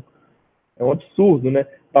um absurdo, né?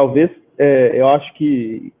 Talvez, eu acho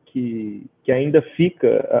que ainda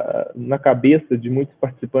fica na cabeça de muitos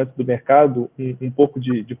participantes do mercado um pouco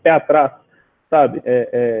de pé atrás, sabe?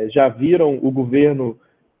 Já viram o governo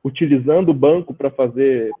utilizando o banco para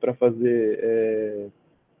fazer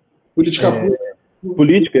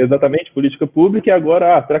política pública, e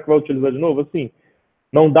agora, será que vai utilizar de novo? Assim,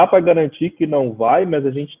 não dá para garantir que não vai, mas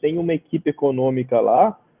a gente tem uma equipe econômica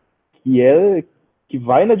lá que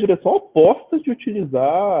vai na direção oposta de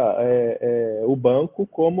utilizar o banco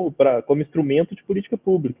como instrumento de política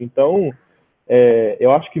pública. Então,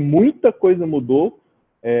 eu acho que muita coisa mudou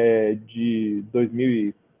de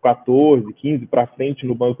 2014, 15 para frente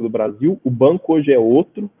no Banco do Brasil. O banco hoje é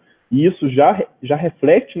outro, e isso já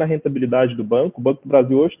reflete na rentabilidade do banco. O Banco do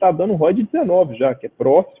Brasil hoje está dando um ROI de 19 já, que é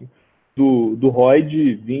próximo do ROI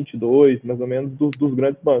de 22, mais ou menos, dos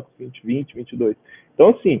grandes bancos, 20, 22. Então,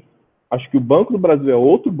 assim, acho que o Banco do Brasil é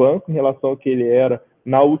outro banco em relação ao que ele era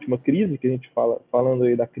na última crise, que a gente falando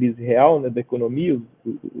aí da crise real, né, da economia,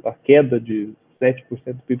 a queda de 7%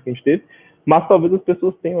 do PIB que a gente teve, mas talvez as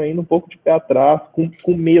pessoas tenham ainda um pouco de pé atrás,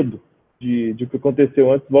 com medo de o que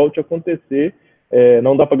aconteceu antes volte a acontecer.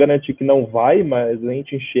 Não dá para garantir que não vai, mas a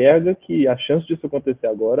gente enxerga que a chance disso acontecer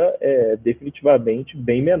agora é definitivamente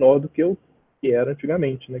bem menor do que o que era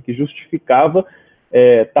antigamente, né? Que justificava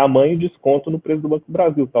tamanho desconto no preço do Banco do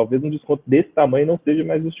Brasil. Talvez um desconto desse tamanho não seja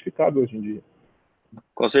mais justificável hoje em dia.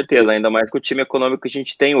 Com certeza, ainda mais com o time econômico que a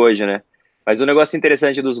gente tem hoje, né? Mas o negócio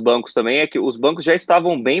interessante dos bancos também é que os bancos já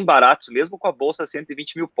estavam bem baratos, mesmo com a bolsa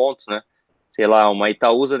 120 mil pontos, né? Sei lá, uma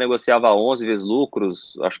Itaúsa negociava 11 vezes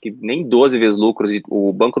lucros, acho que nem 12 vezes lucros, e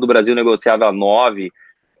o Banco do Brasil negociava 9,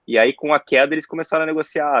 e aí com a queda eles começaram a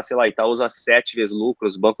negociar, sei lá, Itaúsa a 7 vezes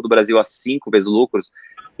lucros, Banco do Brasil a 5 vezes lucros,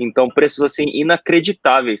 então preços assim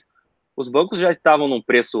inacreditáveis. Os bancos já estavam num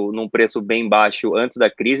preço bem baixo antes da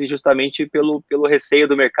crise, justamente pelo receio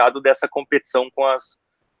do mercado dessa competição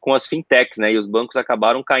com as fintechs, né? E os bancos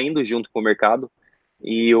acabaram caindo junto com o mercado.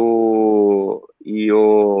 E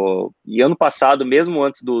ano passado, mesmo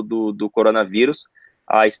antes do coronavírus,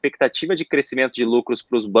 a expectativa de crescimento de lucros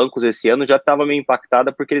para os bancos esse ano já estava meio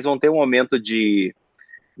impactada, porque eles vão ter um aumento de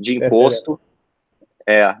imposto.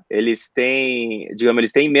 Eles têm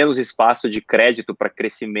menos espaço de crédito para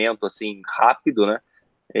crescimento assim rápido, né?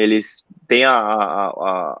 Eles têm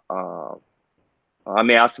a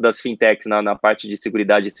ameaça das fintechs na parte de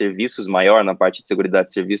seguridade de serviços, maior na parte de seguridade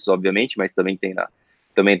de serviços, obviamente, mas também tem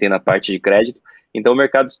na parte de crédito. Então, o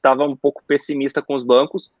mercado estava um pouco pessimista com os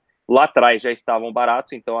bancos. Lá atrás já estavam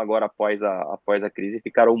baratos, então agora, após a crise,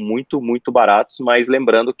 ficaram muito, muito baratos, mas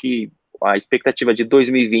lembrando que a expectativa de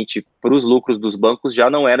 2020 para os lucros dos bancos já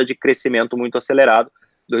não era de crescimento muito acelerado.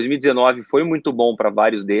 2019 foi muito bom para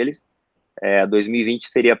vários deles, 2020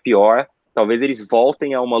 seria pior, talvez eles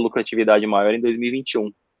voltem a uma lucratividade maior em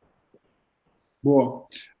 2021. Boa.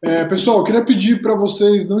 Pessoal, eu queria pedir para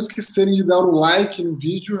vocês não esquecerem de dar o like no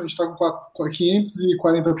vídeo. A gente está com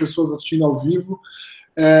 540 pessoas assistindo ao vivo.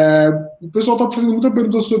 O pessoal está fazendo muita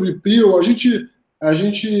pergunta sobre PRIO. A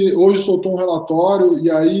gente hoje soltou um relatório e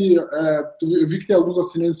aí eu vi que tem alguns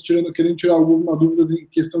assinantes querendo tirar alguma dúvida em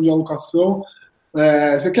questão de alocação.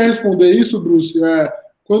 Você quer responder isso, Bruce?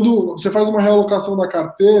 Quando você faz uma realocação da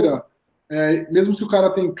carteira, mesmo se o cara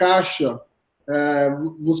tem caixa,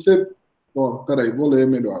 você... peraí, vou ler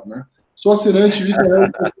melhor, né? Sou assinante, vi que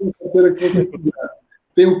a carteira que você quiser.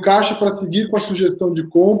 Tenho caixa para seguir com a sugestão de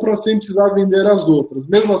compra sem precisar vender as outras.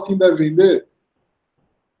 Mesmo assim, deve vender?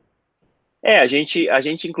 A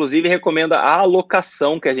gente inclusive recomenda a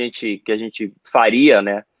alocação que a gente faria,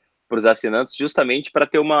 né, para os assinantes, justamente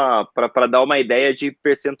para dar uma ideia de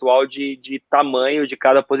percentual de tamanho de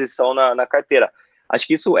cada posição na carteira. Acho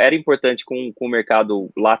que isso era importante com o mercado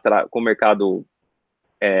com o mercado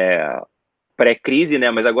pré-crise,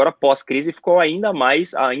 né? Mas agora pós-crise ficou ainda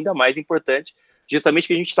mais importante, justamente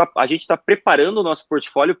que a gente tá preparando o nosso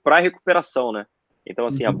portfólio para a recuperação, né? Então,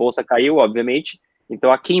 assim, a bolsa caiu, obviamente. Então,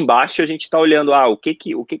 aqui embaixo a gente está olhando o que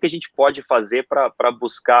a gente pode fazer para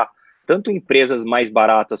buscar tanto empresas mais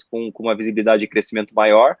baratas com uma visibilidade de crescimento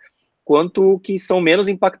maior, quanto que são menos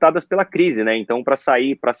impactadas pela crise, né? Então, para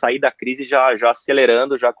sair da crise já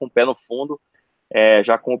acelerando, já com o pé no fundo,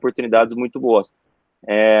 já com oportunidades muito boas.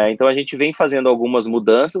 Então, a gente vem fazendo algumas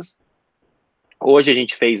mudanças. Hoje a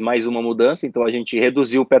gente fez mais uma mudança, então a gente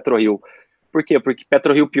reduziu o PetroRio. Por quê? Porque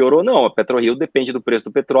PetroRio piorou? Não, a PetroRio depende do preço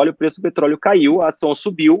do petróleo, o preço do petróleo caiu, a ação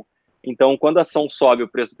subiu. Então, quando a ação sobe, o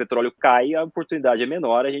preço do petróleo cai, a oportunidade é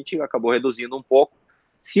menor, a gente acabou reduzindo um pouco.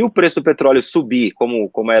 Se o preço do petróleo subir,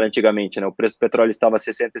 como era antigamente, né, o preço do petróleo estava a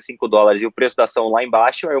 $65 e o preço da ação lá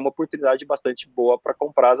embaixo, é uma oportunidade bastante boa para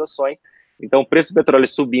comprar as ações. Então, o preço do petróleo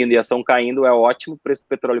subindo e a ação caindo é ótimo, o preço do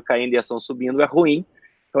petróleo caindo e a ação subindo é ruim.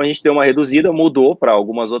 Então, a gente deu uma reduzida, mudou para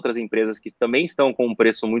algumas outras empresas que também estão com um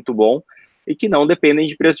preço muito bom e que não dependem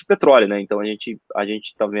de preço de petróleo, né? Então, a gente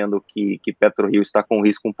está vendo que PetroRio está com um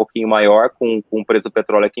risco um pouquinho maior, com o preço do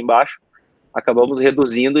petróleo aqui embaixo. Acabamos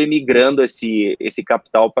reduzindo e migrando esse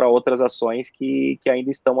capital para outras ações que ainda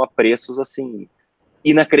estão a preços, assim,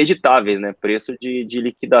 inacreditáveis, né? Preço de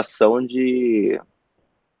liquidação de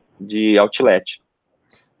outlet.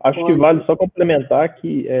 Acho que vale só complementar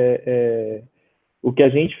que o que a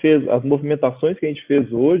gente fez, as movimentações que a gente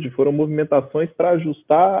fez hoje foram movimentações para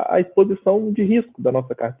ajustar a exposição de risco da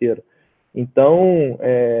nossa carteira. Então,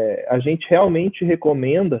 a gente realmente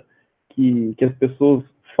recomenda que as pessoas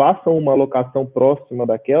façam uma alocação próxima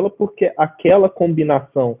daquela, porque aquela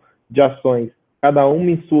combinação de ações, cada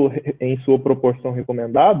uma em sua proporção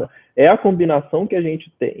recomendada, é a combinação que a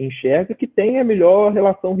gente enxerga que tem a melhor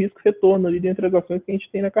relação risco-retorno ali entre as ações que a gente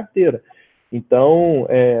tem na carteira. Então,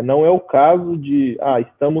 não é o caso de,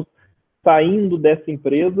 estamos saindo dessa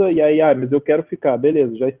empresa e aí, mas eu quero ficar.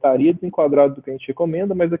 Beleza, já estaria desenquadrado do que a gente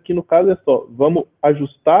recomenda, mas aqui no caso é só, vamos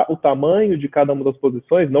ajustar o tamanho de cada uma das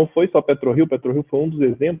posições. Não foi só PetroRio foi um dos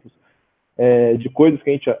exemplos de coisas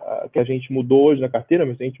que a gente mudou hoje na carteira,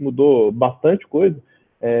 mas a gente mudou bastante coisa.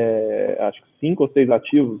 Acho que 5 ou 6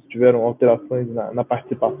 ativos tiveram alterações na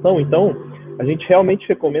participação. Então, a gente realmente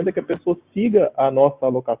recomenda que a pessoa siga a nossa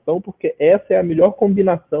alocação, porque essa é a melhor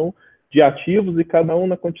combinação de ativos e cada um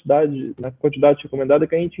na quantidade recomendada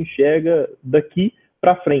que a gente enxerga daqui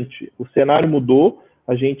para frente. O cenário mudou,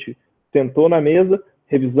 a gente sentou na mesa,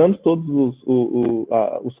 revisamos todos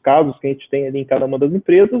os casos que a gente tem ali em cada uma das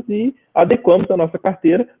empresas e adequamos a nossa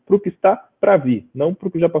carteira para o que está para vir, não para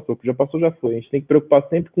o que já passou. O que já passou já foi. A gente tem que preocupar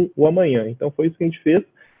sempre com o amanhã. Então, foi isso que a gente fez.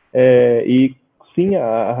 E sim,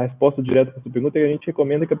 a resposta direta para a sua pergunta é que a gente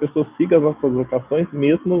recomenda que a pessoa siga as nossas alocações,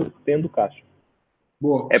 mesmo tendo caixa.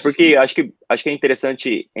 Boa. É porque acho que é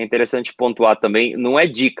interessante pontuar também, não é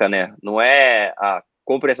dica, né? Não é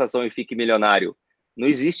compre essa ação e fique milionário. Não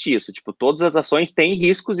existe isso. Tipo, todas as ações têm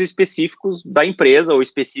riscos específicos da empresa, ou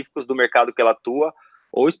específicos do mercado que ela atua,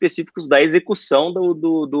 ou específicos da execução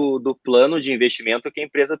do plano de investimento que a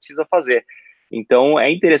empresa precisa fazer. Então, é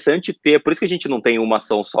interessante ter, por isso que a gente não tem uma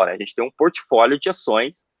ação só, né? A gente tem um portfólio de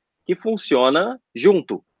ações que funciona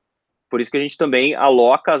junto. Por isso que a gente também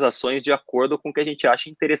aloca as ações de acordo com o que a gente acha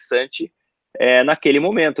interessante naquele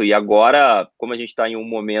momento. E agora, como a gente está em um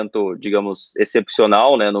momento, digamos,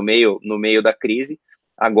 excepcional, né, no meio da crise,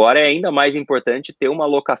 agora é ainda mais importante ter uma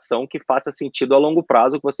alocação que faça sentido a longo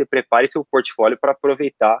prazo, que você prepare seu portfólio para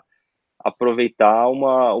aproveitar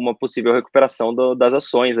uma possível recuperação das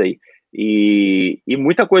ações aí. E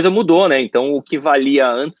muita coisa mudou, né? Então, o que valia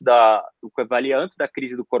antes da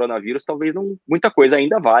crise do coronavírus, talvez não, muita coisa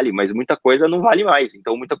ainda vale, mas muita coisa não vale mais.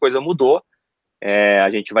 Então, muita coisa mudou. A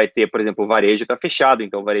gente vai ter, por exemplo, o varejo está fechado,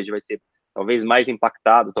 então o varejo vai ser talvez mais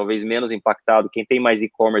impactado, talvez menos impactado. Quem tem mais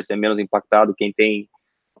e-commerce é menos impactado, quem tem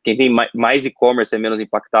mais e-commerce é menos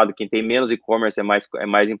impactado, quem tem menos e-commerce é mais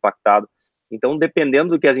impactado. Então, dependendo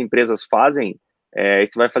do que as empresas fazem,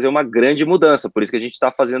 isso vai fazer uma grande mudança. Por isso que a gente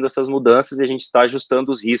está fazendo essas mudanças e a gente está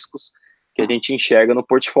ajustando os riscos que a gente enxerga no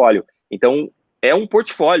portfólio. Então, é um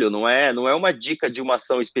portfólio, não é uma dica de uma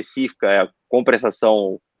ação específica, compra essa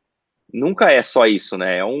ação. Nunca é só isso,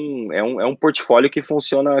 né? É um portfólio que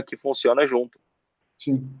funciona junto.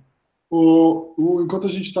 Sim. Enquanto a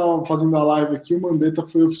gente estava fazendo a live aqui, o Mandetta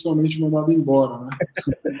foi oficialmente mandado embora, né?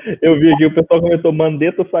 Eu vi aqui, o pessoal comentou,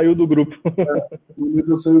 Mandetta saiu do grupo.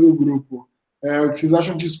 Mandetta saiu do grupo. O que vocês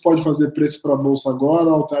acham que isso pode fazer preço para a Bolsa agora,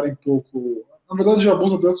 alterar um pouco? Na verdade, a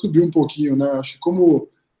Bolsa até subiu um pouquinho, né? Acho que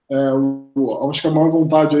acho que a maior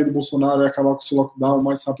vontade aí do Bolsonaro é acabar com esse lockdown o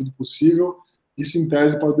mais rápido possível. Isso, em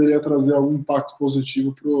tese, poderia trazer algum impacto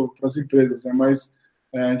positivo para as empresas, né? Mas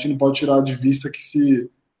a gente não pode tirar de vista que se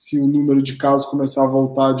o número de casos começar a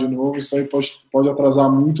voltar de novo, isso aí pode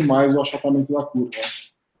atrasar muito mais o achatamento da curva.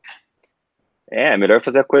 É melhor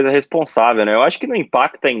fazer a coisa responsável, né? Eu acho que não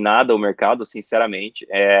impacta em nada o mercado, sinceramente.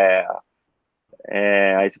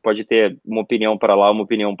 Aí você pode ter uma opinião para lá, uma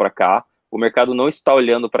opinião para cá. O mercado não está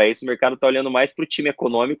olhando para isso, o mercado está olhando mais para o time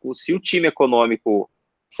econômico. Se o time econômico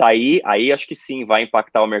sair, aí acho que sim, vai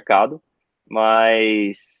impactar o mercado.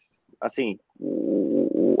 Mas, assim,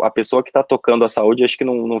 a pessoa que está tocando a saúde, acho que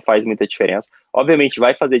não faz muita diferença. Obviamente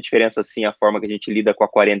vai fazer diferença, sim, a forma que a gente lida com a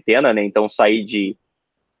quarentena, né? Então, sair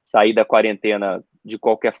da quarentena de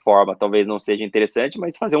qualquer forma talvez não seja interessante,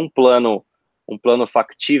 mas fazer um plano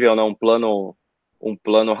factível, né? um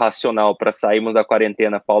plano racional para sairmos da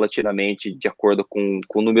quarentena paulatinamente, de acordo com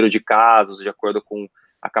o número de casos, de acordo com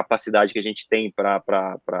a capacidade que a gente tem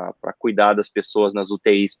para cuidar das pessoas nas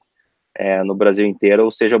UTIs no Brasil inteiro,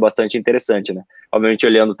 ou seja, bastante interessante, né? Obviamente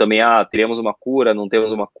olhando também, teremos uma cura, não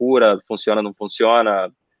temos uma cura, funciona, não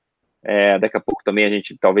funciona, daqui a pouco também a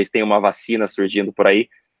gente talvez tenha uma vacina surgindo por aí,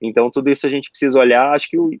 então tudo isso a gente precisa olhar. Acho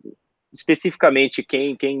que especificamente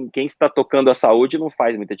quem está tocando a saúde não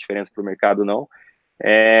faz muita diferença para o mercado, não.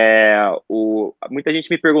 Muita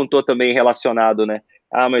gente me perguntou também relacionado, né?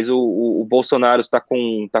 Mas o Bolsonaro está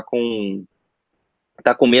com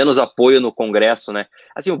menos apoio no Congresso, né?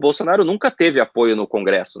 Assim, o Bolsonaro nunca teve apoio no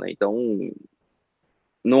Congresso, né? Então,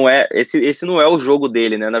 esse não é o jogo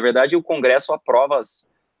dele, né? Na verdade, o Congresso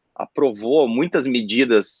aprovou muitas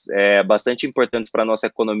medidas bastante importantes para a nossa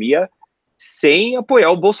economia sem apoiar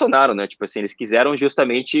o Bolsonaro, né? Tipo assim, eles quiseram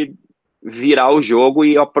justamente virar o jogo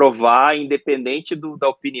e aprovar independente da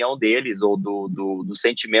opinião deles ou do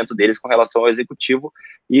sentimento deles com relação ao executivo,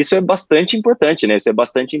 e isso é bastante importante, né? Isso é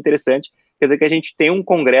bastante interessante, quer dizer que a gente tem um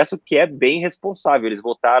Congresso que é bem responsável. Eles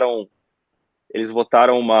votaram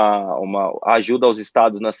uma ajuda aos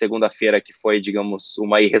estados na segunda-feira, que foi, digamos,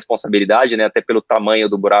 uma irresponsabilidade, né? Até pelo tamanho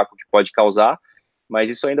do buraco que pode causar, mas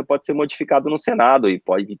isso ainda pode ser modificado no Senado e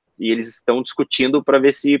eles estão discutindo para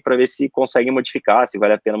ver se conseguem modificar, se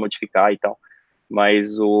vale a pena modificar e tal.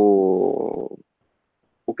 Mas o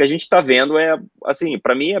que a gente está vendo assim,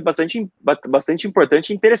 para mim é bastante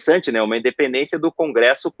importante e interessante, né? Uma independência do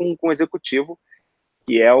Congresso com o Executivo,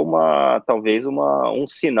 que é talvez um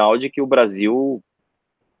sinal de que o Brasil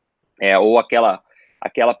ou aquela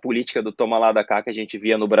política do toma lá da cá que a gente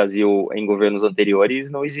via no Brasil em governos anteriores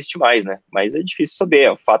não existe mais, né? Mas é difícil saber.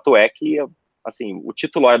 O fato é que, assim, o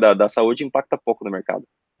titular da saúde impacta pouco no mercado.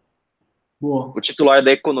 Boa. O titular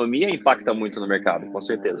da economia impacta muito no mercado, com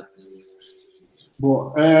certeza.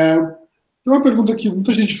 Boa. Tem uma pergunta que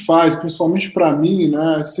muita gente faz, principalmente para mim,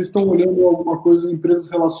 né? Vocês estão olhando alguma coisa em empresas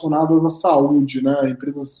relacionadas à saúde, né?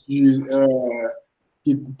 Empresas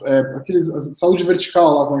Aqueles, saúde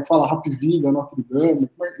vertical lá, como é que fala? Hapvida, Notre Dame,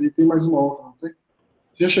 e tem mais uma outra, não tem?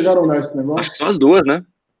 Vocês já chegaram nesse negócio? Acho que só as duas, né?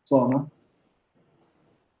 Só, né?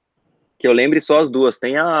 Que eu lembre só as duas.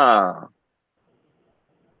 Tem a...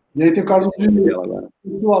 E aí tem o caso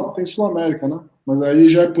tem Sul-América, né? Mas aí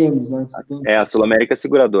já é planos, né? A Sul-América é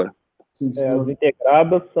seguradora. Sim, as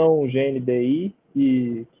integradas são o GNDI,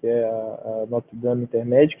 que é a Notre Dame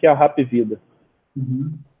Intermédio, que é a Hapvida.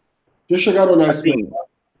 Uhum. Já chegaram nessa? Assim,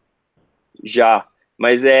 já.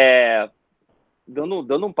 Mas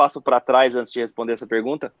dando um passo para trás antes de responder essa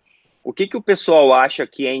pergunta, o que o pessoal acha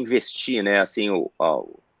que é investir, né? Assim,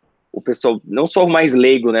 o pessoal, não só o mais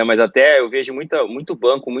leigo, né? Mas até eu vejo muito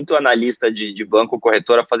banco, muito analista de banco,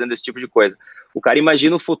 corretora fazendo esse tipo de coisa. O cara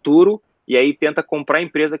imagina o futuro e aí tenta comprar a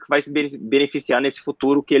empresa que vai se beneficiar nesse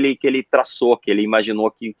futuro que ele traçou, que ele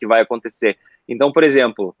imaginou que vai acontecer. Então, por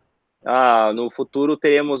exemplo, no futuro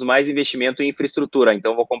teremos mais investimento em infraestrutura,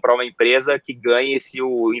 então vou comprar uma empresa que ganhe se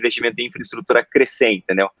o investimento em infraestrutura crescer,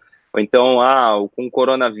 entendeu? Ou então, com o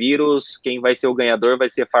coronavírus, quem vai ser o ganhador vai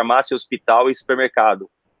ser farmácia, hospital e supermercado.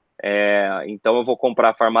 Então eu vou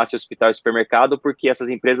comprar farmácia, hospital e supermercado porque essas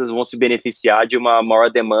empresas vão se beneficiar de uma maior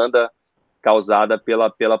demanda causada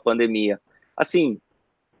pela pandemia. Assim,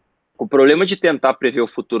 o problema de tentar prever o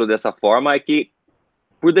futuro dessa forma é que,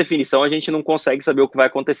 por definição, a gente não consegue saber o que vai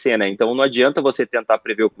acontecer, né? Então não adianta você tentar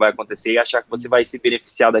prever o que vai acontecer e achar que você vai se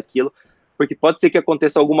beneficiar daquilo, porque pode ser que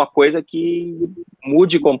aconteça alguma coisa que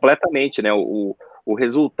mude completamente, né? O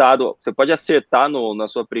resultado, você pode acertar na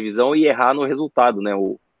sua previsão e errar no resultado, né?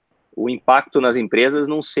 O impacto nas empresas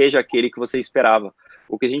não seja aquele que você esperava.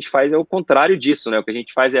 O que a gente faz é o contrário disso, né? O que a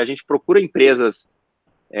gente faz é a gente procura empresas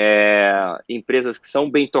que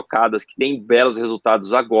são bem tocadas, que têm belos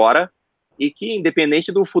resultados agora e que,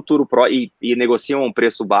 independente do futuro, e negociam um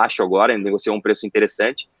preço baixo agora, negociam um preço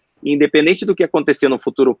interessante, e independente do que acontecer no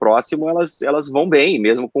futuro próximo, elas vão bem,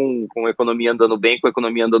 mesmo com a economia andando bem, com a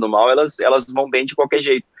economia andando mal, elas vão bem de qualquer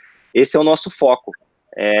jeito. Esse é o nosso foco.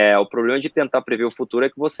 O problema de tentar prever o futuro é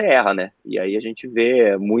que você erra, né? E aí a gente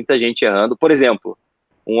vê muita gente errando. Por exemplo,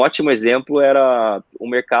 um ótimo exemplo era o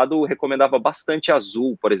mercado recomendava bastante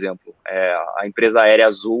Azul, por exemplo, a empresa aérea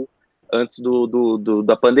Azul antes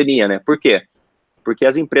da pandemia, né? Por quê? Porque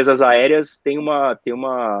as empresas aéreas têm uma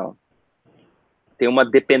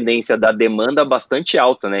dependência da demanda bastante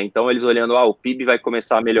alta, né? Então eles olhando, o PIB vai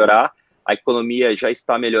começar a melhorar, a economia já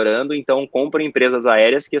está melhorando, então comprem empresas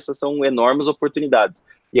aéreas que essas são enormes oportunidades.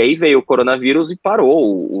 E aí veio o coronavírus e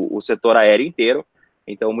parou o setor aéreo inteiro.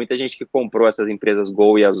 Então muita gente que comprou essas empresas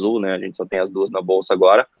Gol e Azul, né, a gente só tem as duas na bolsa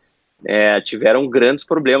agora, tiveram grandes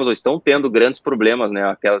problemas, ou estão tendo grandes problemas,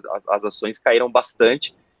 né, as ações caíram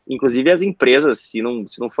bastante, inclusive as empresas, se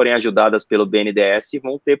não forem ajudadas pelo BNDES,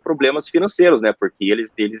 vão ter problemas financeiros, né, porque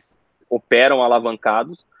eles operam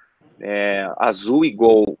alavancados. Azul e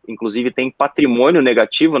Gol, inclusive, tem patrimônio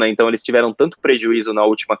negativo, né? Então eles tiveram tanto prejuízo na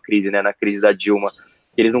última crise, né? Na crise da Dilma,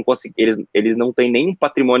 que eles não têm nenhum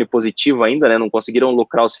patrimônio positivo ainda, né? Não conseguiram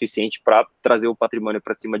lucrar o suficiente para trazer o patrimônio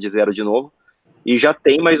para cima de zero de novo, e já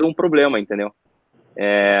tem mais um problema, entendeu?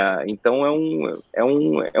 Então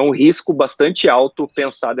é um risco bastante alto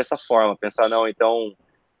pensar dessa forma, pensar, não, então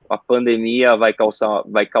a pandemia vai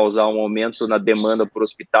causar um aumento na demanda por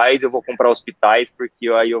hospitais, eu vou comprar hospitais porque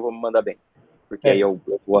aí eu vou me mandar bem, porque aí eu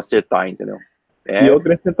vou acertar, entendeu? E eu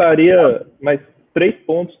acrescentaria mais 3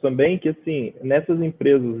 pontos também, que assim, nessas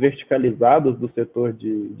empresas verticalizadas do setor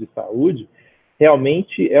de saúde,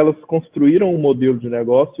 realmente elas construíram um modelo de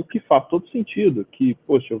negócio que faz todo sentido, que,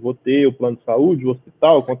 poxa, eu vou ter o plano de saúde, o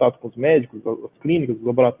hospital, o contato com os médicos, as clínicas, os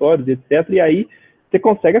laboratórios, etc., e aí você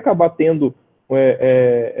consegue acabar tendo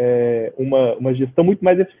uma gestão muito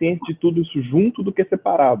mais eficiente de tudo isso junto do que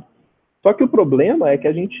separado. Só que o problema é que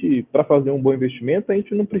a gente, para fazer um bom investimento, a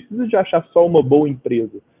gente não precisa de achar só uma boa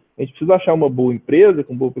empresa. A gente precisa achar uma boa empresa,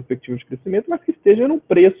 com boa perspectiva de crescimento, mas que esteja num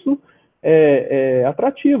preço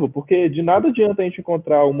atrativo, porque de nada adianta a gente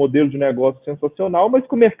encontrar um modelo de negócio sensacional, mas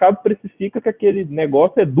que o mercado precifica que aquele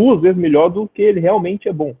negócio é 2 vezes melhor do que ele realmente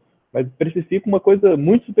é bom, mas precifica uma coisa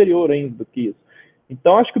muito superior ainda do que isso.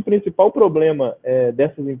 Então, acho que o principal problema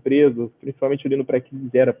dessas empresas, principalmente ali no pré-crise,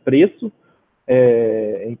 era preço.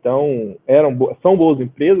 Então, são boas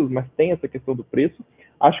empresas, mas tem essa questão do preço.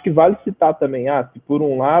 Acho que vale citar também, se por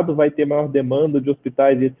um lado vai ter maior demanda de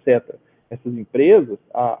hospitais e etc. Essas empresas,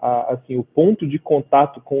 assim, o ponto de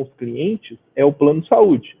contato com os clientes é o plano de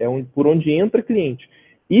saúde, por onde entra cliente.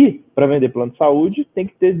 E, para vender plano de saúde, tem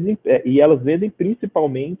que ter e elas vendem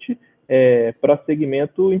principalmente para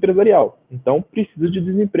segmento empresarial. Então, precisa de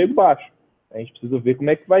desemprego baixo. A gente precisa ver como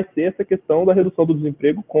é que vai ser essa questão da redução do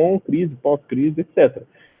desemprego com crise, pós-crise, etc.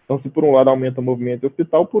 Então, se por um lado aumenta o movimento do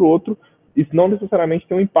hospital, por outro, isso não necessariamente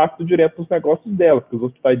tem um impacto direto nos negócios delas, porque os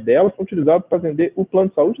hospitais delas são utilizados para atender o plano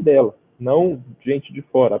de saúde delas, não gente de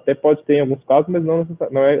fora. Até pode ter em alguns casos, mas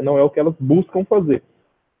não é o que elas buscam fazer.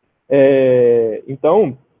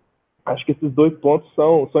 Então, acho que esses 2 pontos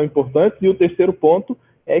são importantes. E o terceiro ponto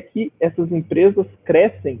é que essas empresas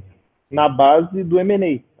crescem na base do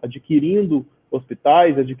M&A, adquirindo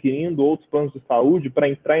hospitais, adquirindo outros planos de saúde para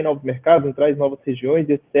entrar em novos mercados, entrar em novas regiões,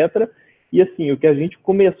 etc. E assim, o que a gente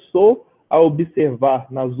começou a observar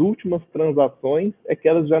nas últimas transações é que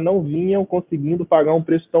elas já não vinham conseguindo pagar um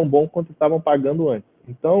preço tão bom quanto estavam pagando antes.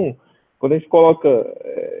 Então, quando a gente coloca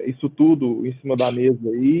isso tudo em cima da mesa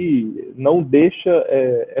aí, não deixa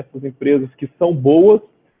essas empresas que são boas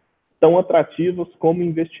tão atrativas como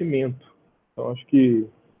investimento. Então, acho que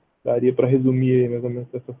daria para resumir aí, mais ou menos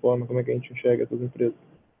dessa forma, como é que a gente enxerga essas empresas.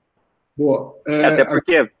 Boa. Até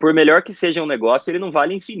porque, por melhor que seja um negócio, ele não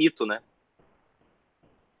vale infinito, né?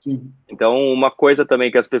 Sim. Então, uma coisa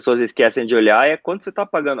também que as pessoas esquecem de olhar é quanto você está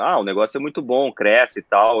pagando. O negócio é muito bom, cresce e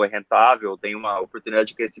tal, é rentável, tem uma oportunidade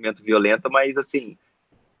de crescimento violenta, mas, assim,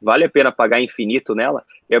 vale a pena pagar infinito nela?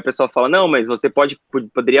 E aí o pessoal fala, não, mas você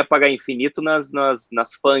poderia pagar infinito nas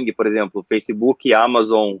FANG, por exemplo, Facebook,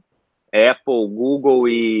 Amazon, Apple, Google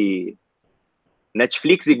e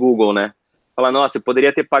Netflix e Google, né? Fala, nossa, eu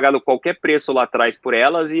poderia ter pagado qualquer preço lá atrás por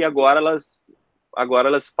elas e agora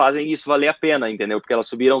elas fazem isso valer a pena, entendeu? Porque elas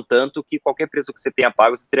subiram tanto que qualquer preço que você tenha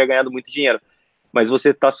pago, você teria ganhado muito dinheiro. Mas você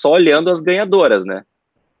está só olhando as ganhadoras, né?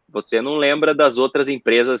 Você não lembra das outras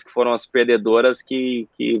empresas que foram as perdedoras que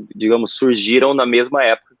digamos, surgiram na mesma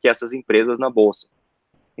época que essas empresas na Bolsa.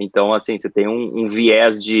 Então, assim, você tem um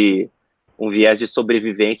viés de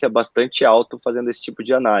sobrevivência bastante alto fazendo esse tipo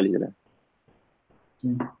de análise, né?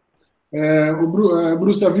 Sim.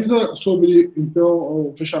 Bruce, avisa sobre, então,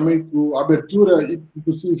 o fechamento, a abertura e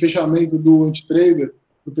o fechamento do Antitrader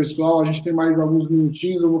do pessoal. A gente tem mais alguns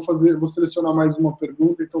minutinhos, eu vou selecionar mais uma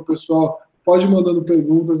pergunta, então, pessoal, pode ir mandando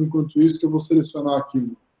perguntas enquanto isso, que eu vou selecionar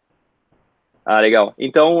aqui. Legal.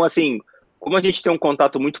 Então, assim, como a gente tem um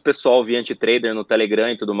contato muito pessoal via Antitrader no Telegram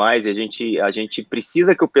e tudo mais, e a gente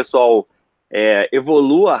precisa que o pessoal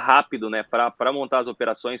evolua rápido, né, para montar as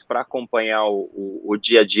operações, para acompanhar o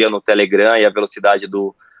dia a dia no Telegram e a velocidade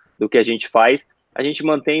do que a gente faz, a gente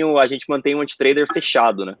mantém o Antitrader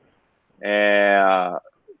fechado, né?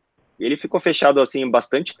 Ele ficou fechado assim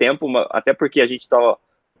bastante tempo, até porque a gente estava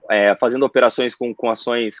fazendo operações com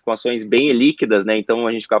ações bem líquidas, né? Então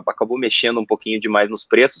a gente acabou mexendo um pouquinho demais nos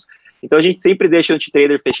preços. Então a gente sempre deixa o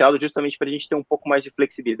Antitrader fechado justamente para a gente ter um pouco mais de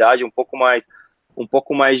flexibilidade, um pouco mais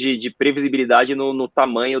de previsibilidade no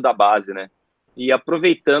tamanho da base, né? E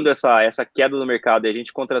aproveitando essa queda do mercado, a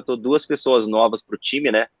gente contratou 2 pessoas novas para o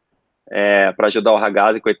time, né? Para ajudar o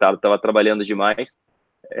Ragazzi, coitado, estava trabalhando demais.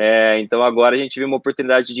 Então agora a gente viu uma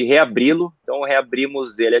oportunidade de reabri-lo. Então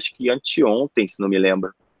reabrimos ele, acho que anteontem, se não me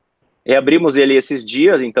lembro. Reabrimos ele esses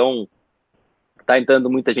dias, então tá entrando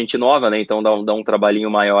muita gente nova, né? Então dá um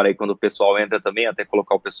trabalhinho maior aí quando o pessoal entra também, até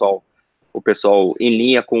colocar o pessoal em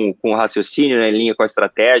linha com o raciocínio, né, em linha com a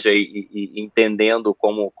estratégia e entendendo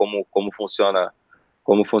como funciona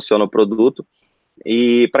o produto.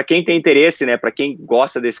 E para quem tem interesse, né, para quem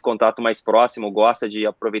gosta desse contato mais próximo, gosta de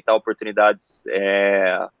aproveitar oportunidades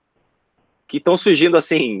que estão surgindo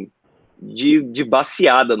assim de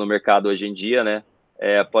baseada no mercado hoje em dia, né?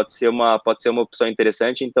 Pode ser uma opção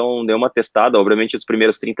interessante. Então dê uma testada. Obviamente os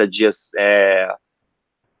primeiros 30 dias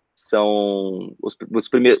são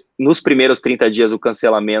nos primeiros 30 dias o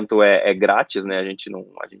cancelamento é grátis, né? A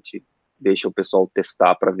gente deixa o pessoal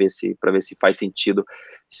testar para ver se faz sentido,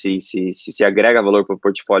 se agrega valor para o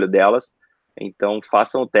portfólio delas. Então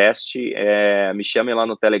façam o teste, me chamem lá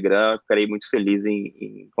no Telegram, ficarei muito feliz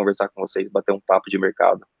em conversar com vocês, bater um papo de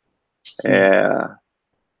mercado.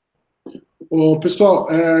 Pessoal,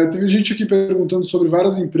 teve gente aqui perguntando sobre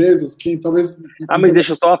várias empresas, que talvez... mas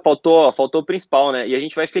deixa eu só, faltou o principal, né? E a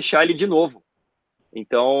gente vai fechar ele de novo.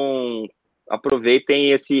 Então,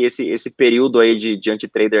 aproveitem esse período aí de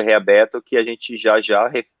Antitrader reaberto, que a gente já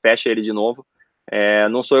fecha ele de novo.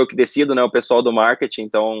 Não sou eu que decido, né? O pessoal do marketing,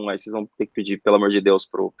 então aí vocês vão ter que pedir, pelo amor de Deus,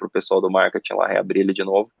 pro pessoal do marketing lá reabrir ele de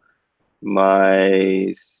novo.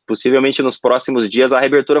 Mas, possivelmente, nos próximos dias, a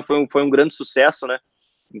reabertura foi um grande sucesso, né?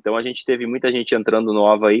 Então a gente teve muita gente entrando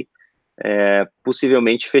nova aí,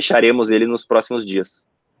 possivelmente fecharemos ele nos próximos dias.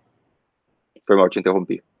 Foi mal, te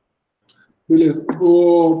interrompi. Beleza.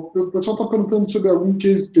 O pessoal está perguntando sobre algum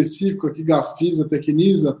case específico aqui, Gafisa,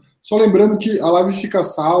 Tecnisa. Só lembrando que a live fica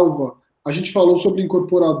salva. A gente falou sobre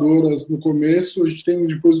incorporadoras no começo, a gente tem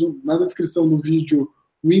depois na descrição do vídeo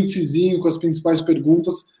o índicezinho com as principais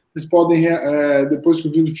perguntas. Vocês podem, depois que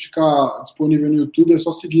o vídeo ficar disponível no YouTube, é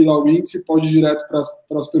só seguir lá o índice, pode ir direto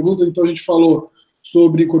para as perguntas. Então, a gente falou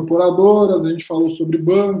sobre incorporadoras, a gente falou sobre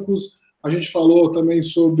bancos, a gente falou também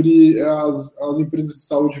sobre as empresas de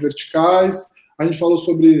saúde verticais, a gente falou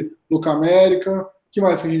sobre Locamérica. O que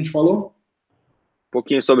mais que a gente falou? Um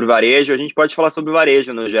pouquinho sobre varejo. A gente pode falar sobre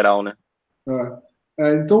varejo no geral, né?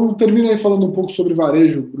 Então, termina aí falando um pouco sobre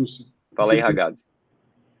varejo, Bruce. Fala aí, Ragazzi.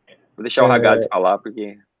 Vou deixar o Ragazzi falar,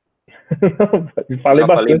 porque...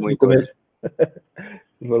 falei muito hoje.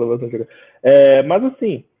 Mas,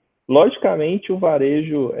 assim, logicamente, o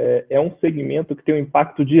varejo é um segmento que tem um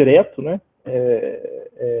impacto direto, né?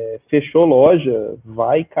 Fechou loja,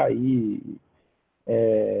 vai cair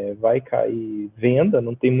venda,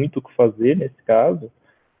 não tem muito o que fazer nesse caso.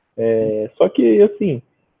 Só que, assim,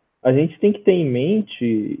 a gente tem que ter em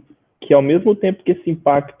mente que, ao mesmo tempo que esse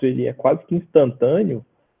impacto ele é quase que instantâneo,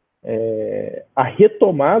 a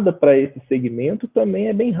retomada para esse segmento também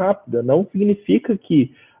é bem rápida. Não significa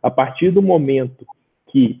que, a partir do momento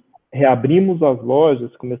que reabrimos as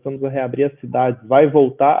lojas, começamos a reabrir as cidades, vai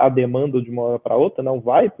voltar a demanda de uma hora para outra? Não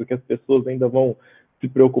vai, porque as pessoas ainda vão se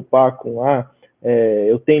preocupar com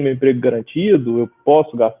eu tenho meu emprego garantido, eu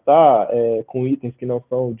posso gastar com itens que não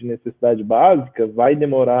são de necessidade básica, vai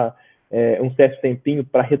demorar um certo tempinho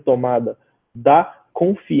para a retomada da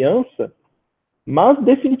confiança, mas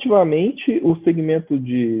definitivamente o segmento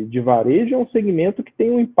de varejo é um segmento que tem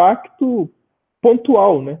um impacto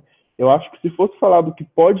pontual, né? Eu acho que se fosse falar do que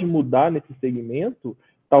pode mudar nesse segmento,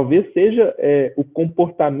 talvez seja o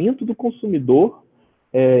comportamento do consumidor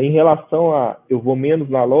em relação a eu vou menos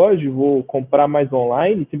na loja, vou comprar mais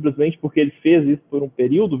online, simplesmente porque ele fez isso por um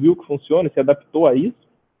período, viu que funciona e se adaptou a isso.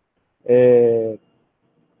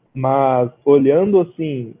 Mas olhando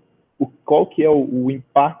assim, qual que é o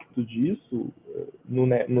impacto disso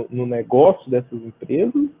no negócio dessas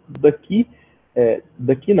empresas,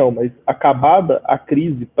 daqui não, mas acabada a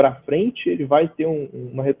crise para frente, ele vai ter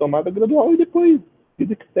uma retomada gradual e depois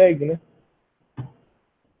vida que segue, né?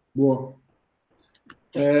 Boa.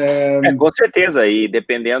 Com certeza, e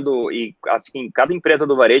dependendo, e assim, cada empresa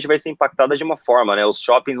do varejo vai ser impactada de uma forma, né? Os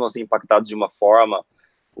shoppings vão ser impactados de uma forma,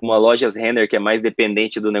 uma Lojas Renner, que é mais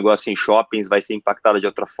dependente do negócio em shoppings, vai ser impactada de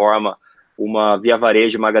outra forma, uma Via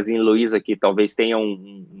Varejo, Magazine Luiza, que talvez tenha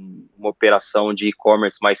uma operação de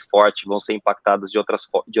e-commerce mais forte, vão ser impactadas de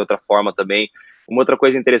outra forma também. Uma outra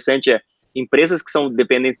coisa interessante empresas que são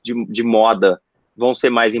dependentes de moda vão ser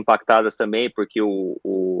mais impactadas também, porque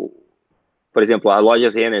por exemplo, a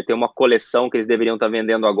Lojas Renner tem uma coleção que eles deveriam estar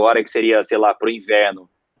vendendo agora, que seria, sei lá, para o inverno.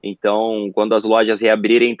 Então, quando as lojas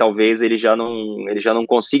reabrirem, talvez ele já não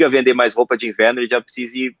consiga vender mais roupa de inverno, ele já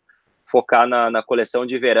precise focar na coleção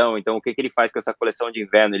de verão. Então, o que ele faz com essa coleção de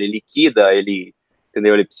inverno? Ele liquida,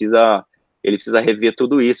 entendeu? Ele precisa rever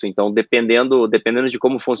tudo isso. Então, dependendo de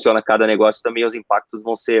como funciona cada negócio, também os impactos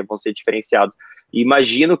vão ser diferenciados. E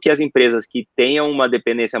imagino que as empresas que tenham uma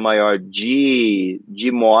dependência maior de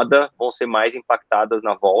moda vão ser mais impactadas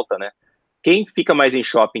na volta, né? Quem fica mais em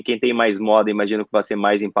shopping, quem tem mais moda, imagino que vai ser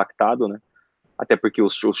mais impactado, né? Até porque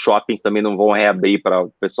os shoppings também não vão reabrir para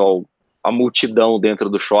o pessoal, a multidão dentro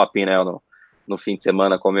do shopping, né? No fim de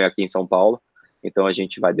semana, como é aqui em São Paulo. Então a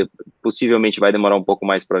gente possivelmente vai demorar um pouco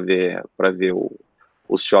mais para ver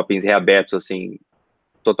os shoppings reabertos assim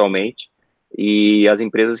totalmente. E as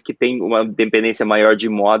empresas que têm uma dependência maior de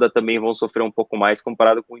moda também vão sofrer um pouco mais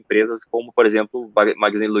comparado com empresas como, por exemplo,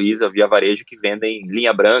 Magazine Luiza, Via Varejo, que vendem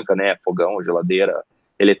linha branca, né, fogão, geladeira,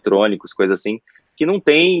 eletrônicos, coisas assim, que não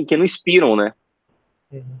inspiram, né?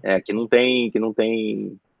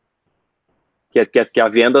 Que a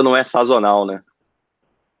venda não é sazonal, né?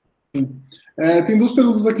 Tem duas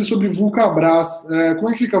perguntas aqui sobre Vulcabras. Como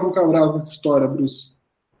é que fica a Vulcabras nessa história, Bruce?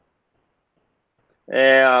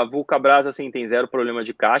 A Vulcabras, assim, tem zero problema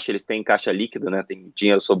de caixa, eles têm caixa líquida, né, tem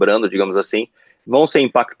dinheiro sobrando, digamos assim, vão ser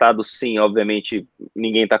impactados, sim, obviamente,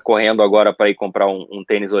 ninguém está correndo agora para ir comprar um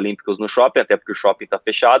tênis olímpicos no shopping, até porque o shopping está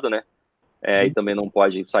fechado, né, e também não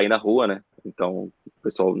pode sair na rua, né, então o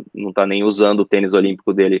pessoal não está nem usando o tênis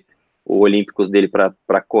olímpico dele, o olímpicos dele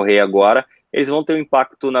para correr agora. Eles vão ter um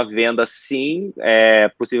impacto na venda, sim,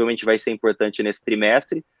 possivelmente vai ser importante nesse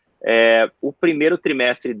trimestre. O primeiro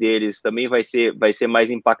trimestre deles também vai ser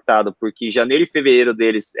mais impactado, porque janeiro e fevereiro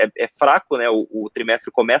deles é fraco, né? O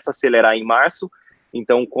trimestre começa a acelerar em março,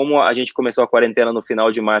 então como a gente começou a quarentena no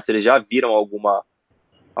final de março, eles já viram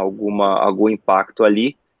algum impacto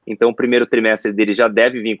ali, então o primeiro trimestre deles já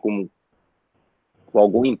deve vir com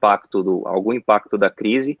algum impacto da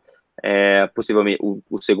crise. Possivelmente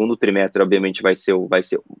o segundo trimestre, obviamente, vai ser o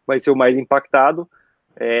mais impactado.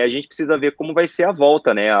 a gente precisa ver como vai ser a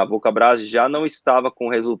volta, né? A Vulcabras já não estava com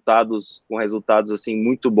resultados assim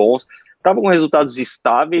muito bons, estava com resultados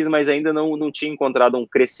estáveis, mas ainda não tinha encontrado um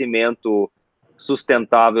crescimento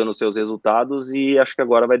sustentável nos seus resultados, e acho que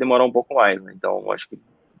agora vai demorar um pouco mais, né? Então, acho que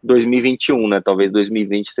 2021, né? Talvez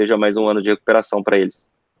 2020 seja mais um ano de recuperação para eles.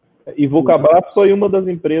 E Vulcabras foi uma das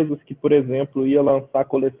empresas que, por exemplo, ia lançar a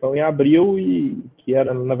coleção em abril, e que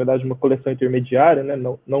era, na verdade, uma coleção intermediária, né?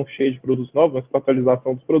 Não cheia de produtos novos, mas com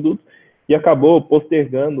atualização dos produtos, e acabou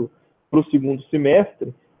postergando para o segundo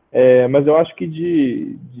semestre. Mas eu acho que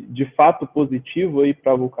de fato positivo aí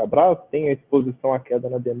para a Vulcabras, tem a exposição à queda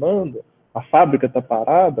na demanda, a fábrica está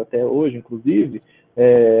parada até hoje, inclusive,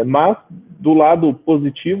 mas do lado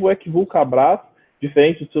positivo é que Vulcabras,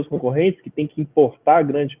 diferente dos seus concorrentes, que tem que importar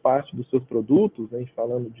grande parte dos seus produtos, a gente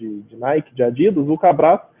falando de Nike, de Adidas,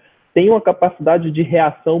 Vulcabras tem uma capacidade de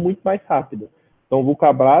reação muito mais rápida. Então,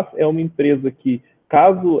 Vulcabras é uma empresa que,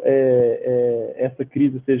 caso essa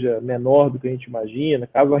crise seja menor do que a gente imagina,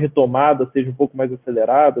 caso a retomada seja um pouco mais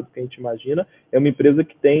acelerada do que a gente imagina, é uma empresa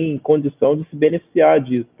que tem condição de se beneficiar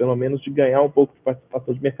disso, pelo menos de ganhar um pouco de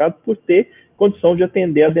participação de mercado, por ter condição de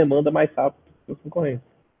atender a demanda mais rápido dos seus concorrentes.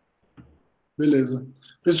 Beleza.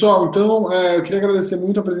 Pessoal, então, eu queria agradecer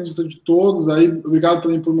muito a presença de todos aí, obrigado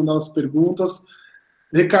também por mandar as perguntas.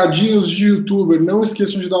 Recadinhos de youtuber, não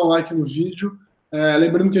esqueçam de dar um like no vídeo.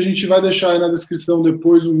 Lembrando que a gente vai deixar aí na descrição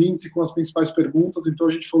depois um índice com as principais perguntas, então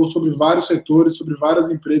a gente falou sobre vários setores, sobre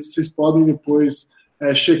várias empresas, vocês podem depois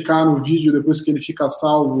checar no vídeo, depois que ele fica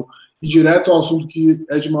salvo, e direto ao assunto que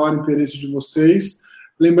é de maior interesse de vocês.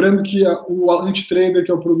 Lembrando que o Antitrader,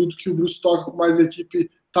 que é o produto que o Bruce toca com mais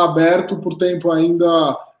equipe, está aberto por tempo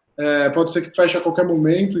ainda, pode ser que feche a qualquer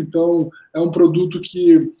momento, então é um produto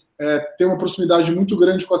que tem uma proximidade muito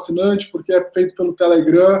grande com o assinante, porque é feito pelo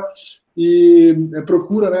Telegram, e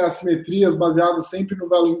procura, né, assimetrias baseadas sempre no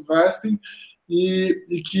value investing,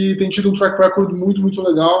 e que tem tido um track record muito, muito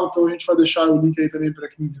legal, então a gente vai deixar o link aí também para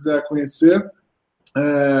quem quiser conhecer,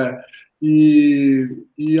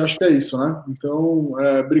 e acho que é isso, né? Então,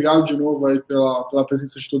 obrigado de novo aí pela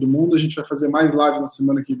presença de todo mundo, a gente vai fazer mais lives na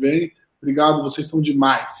semana que vem, obrigado, vocês são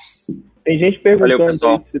demais. Tem gente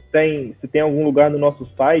perguntando se tem algum lugar no nosso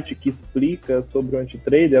site que explica sobre o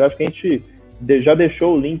Antitrader. Acho que a gente já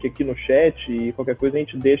deixou o link aqui no chat, e qualquer coisa a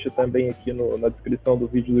gente deixa também aqui na descrição do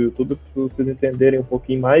vídeo do YouTube, para vocês entenderem um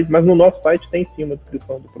pouquinho mais, mas no nosso site tem sim uma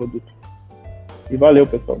descrição do produto. E valeu,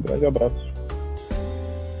 pessoal, um grande abraço.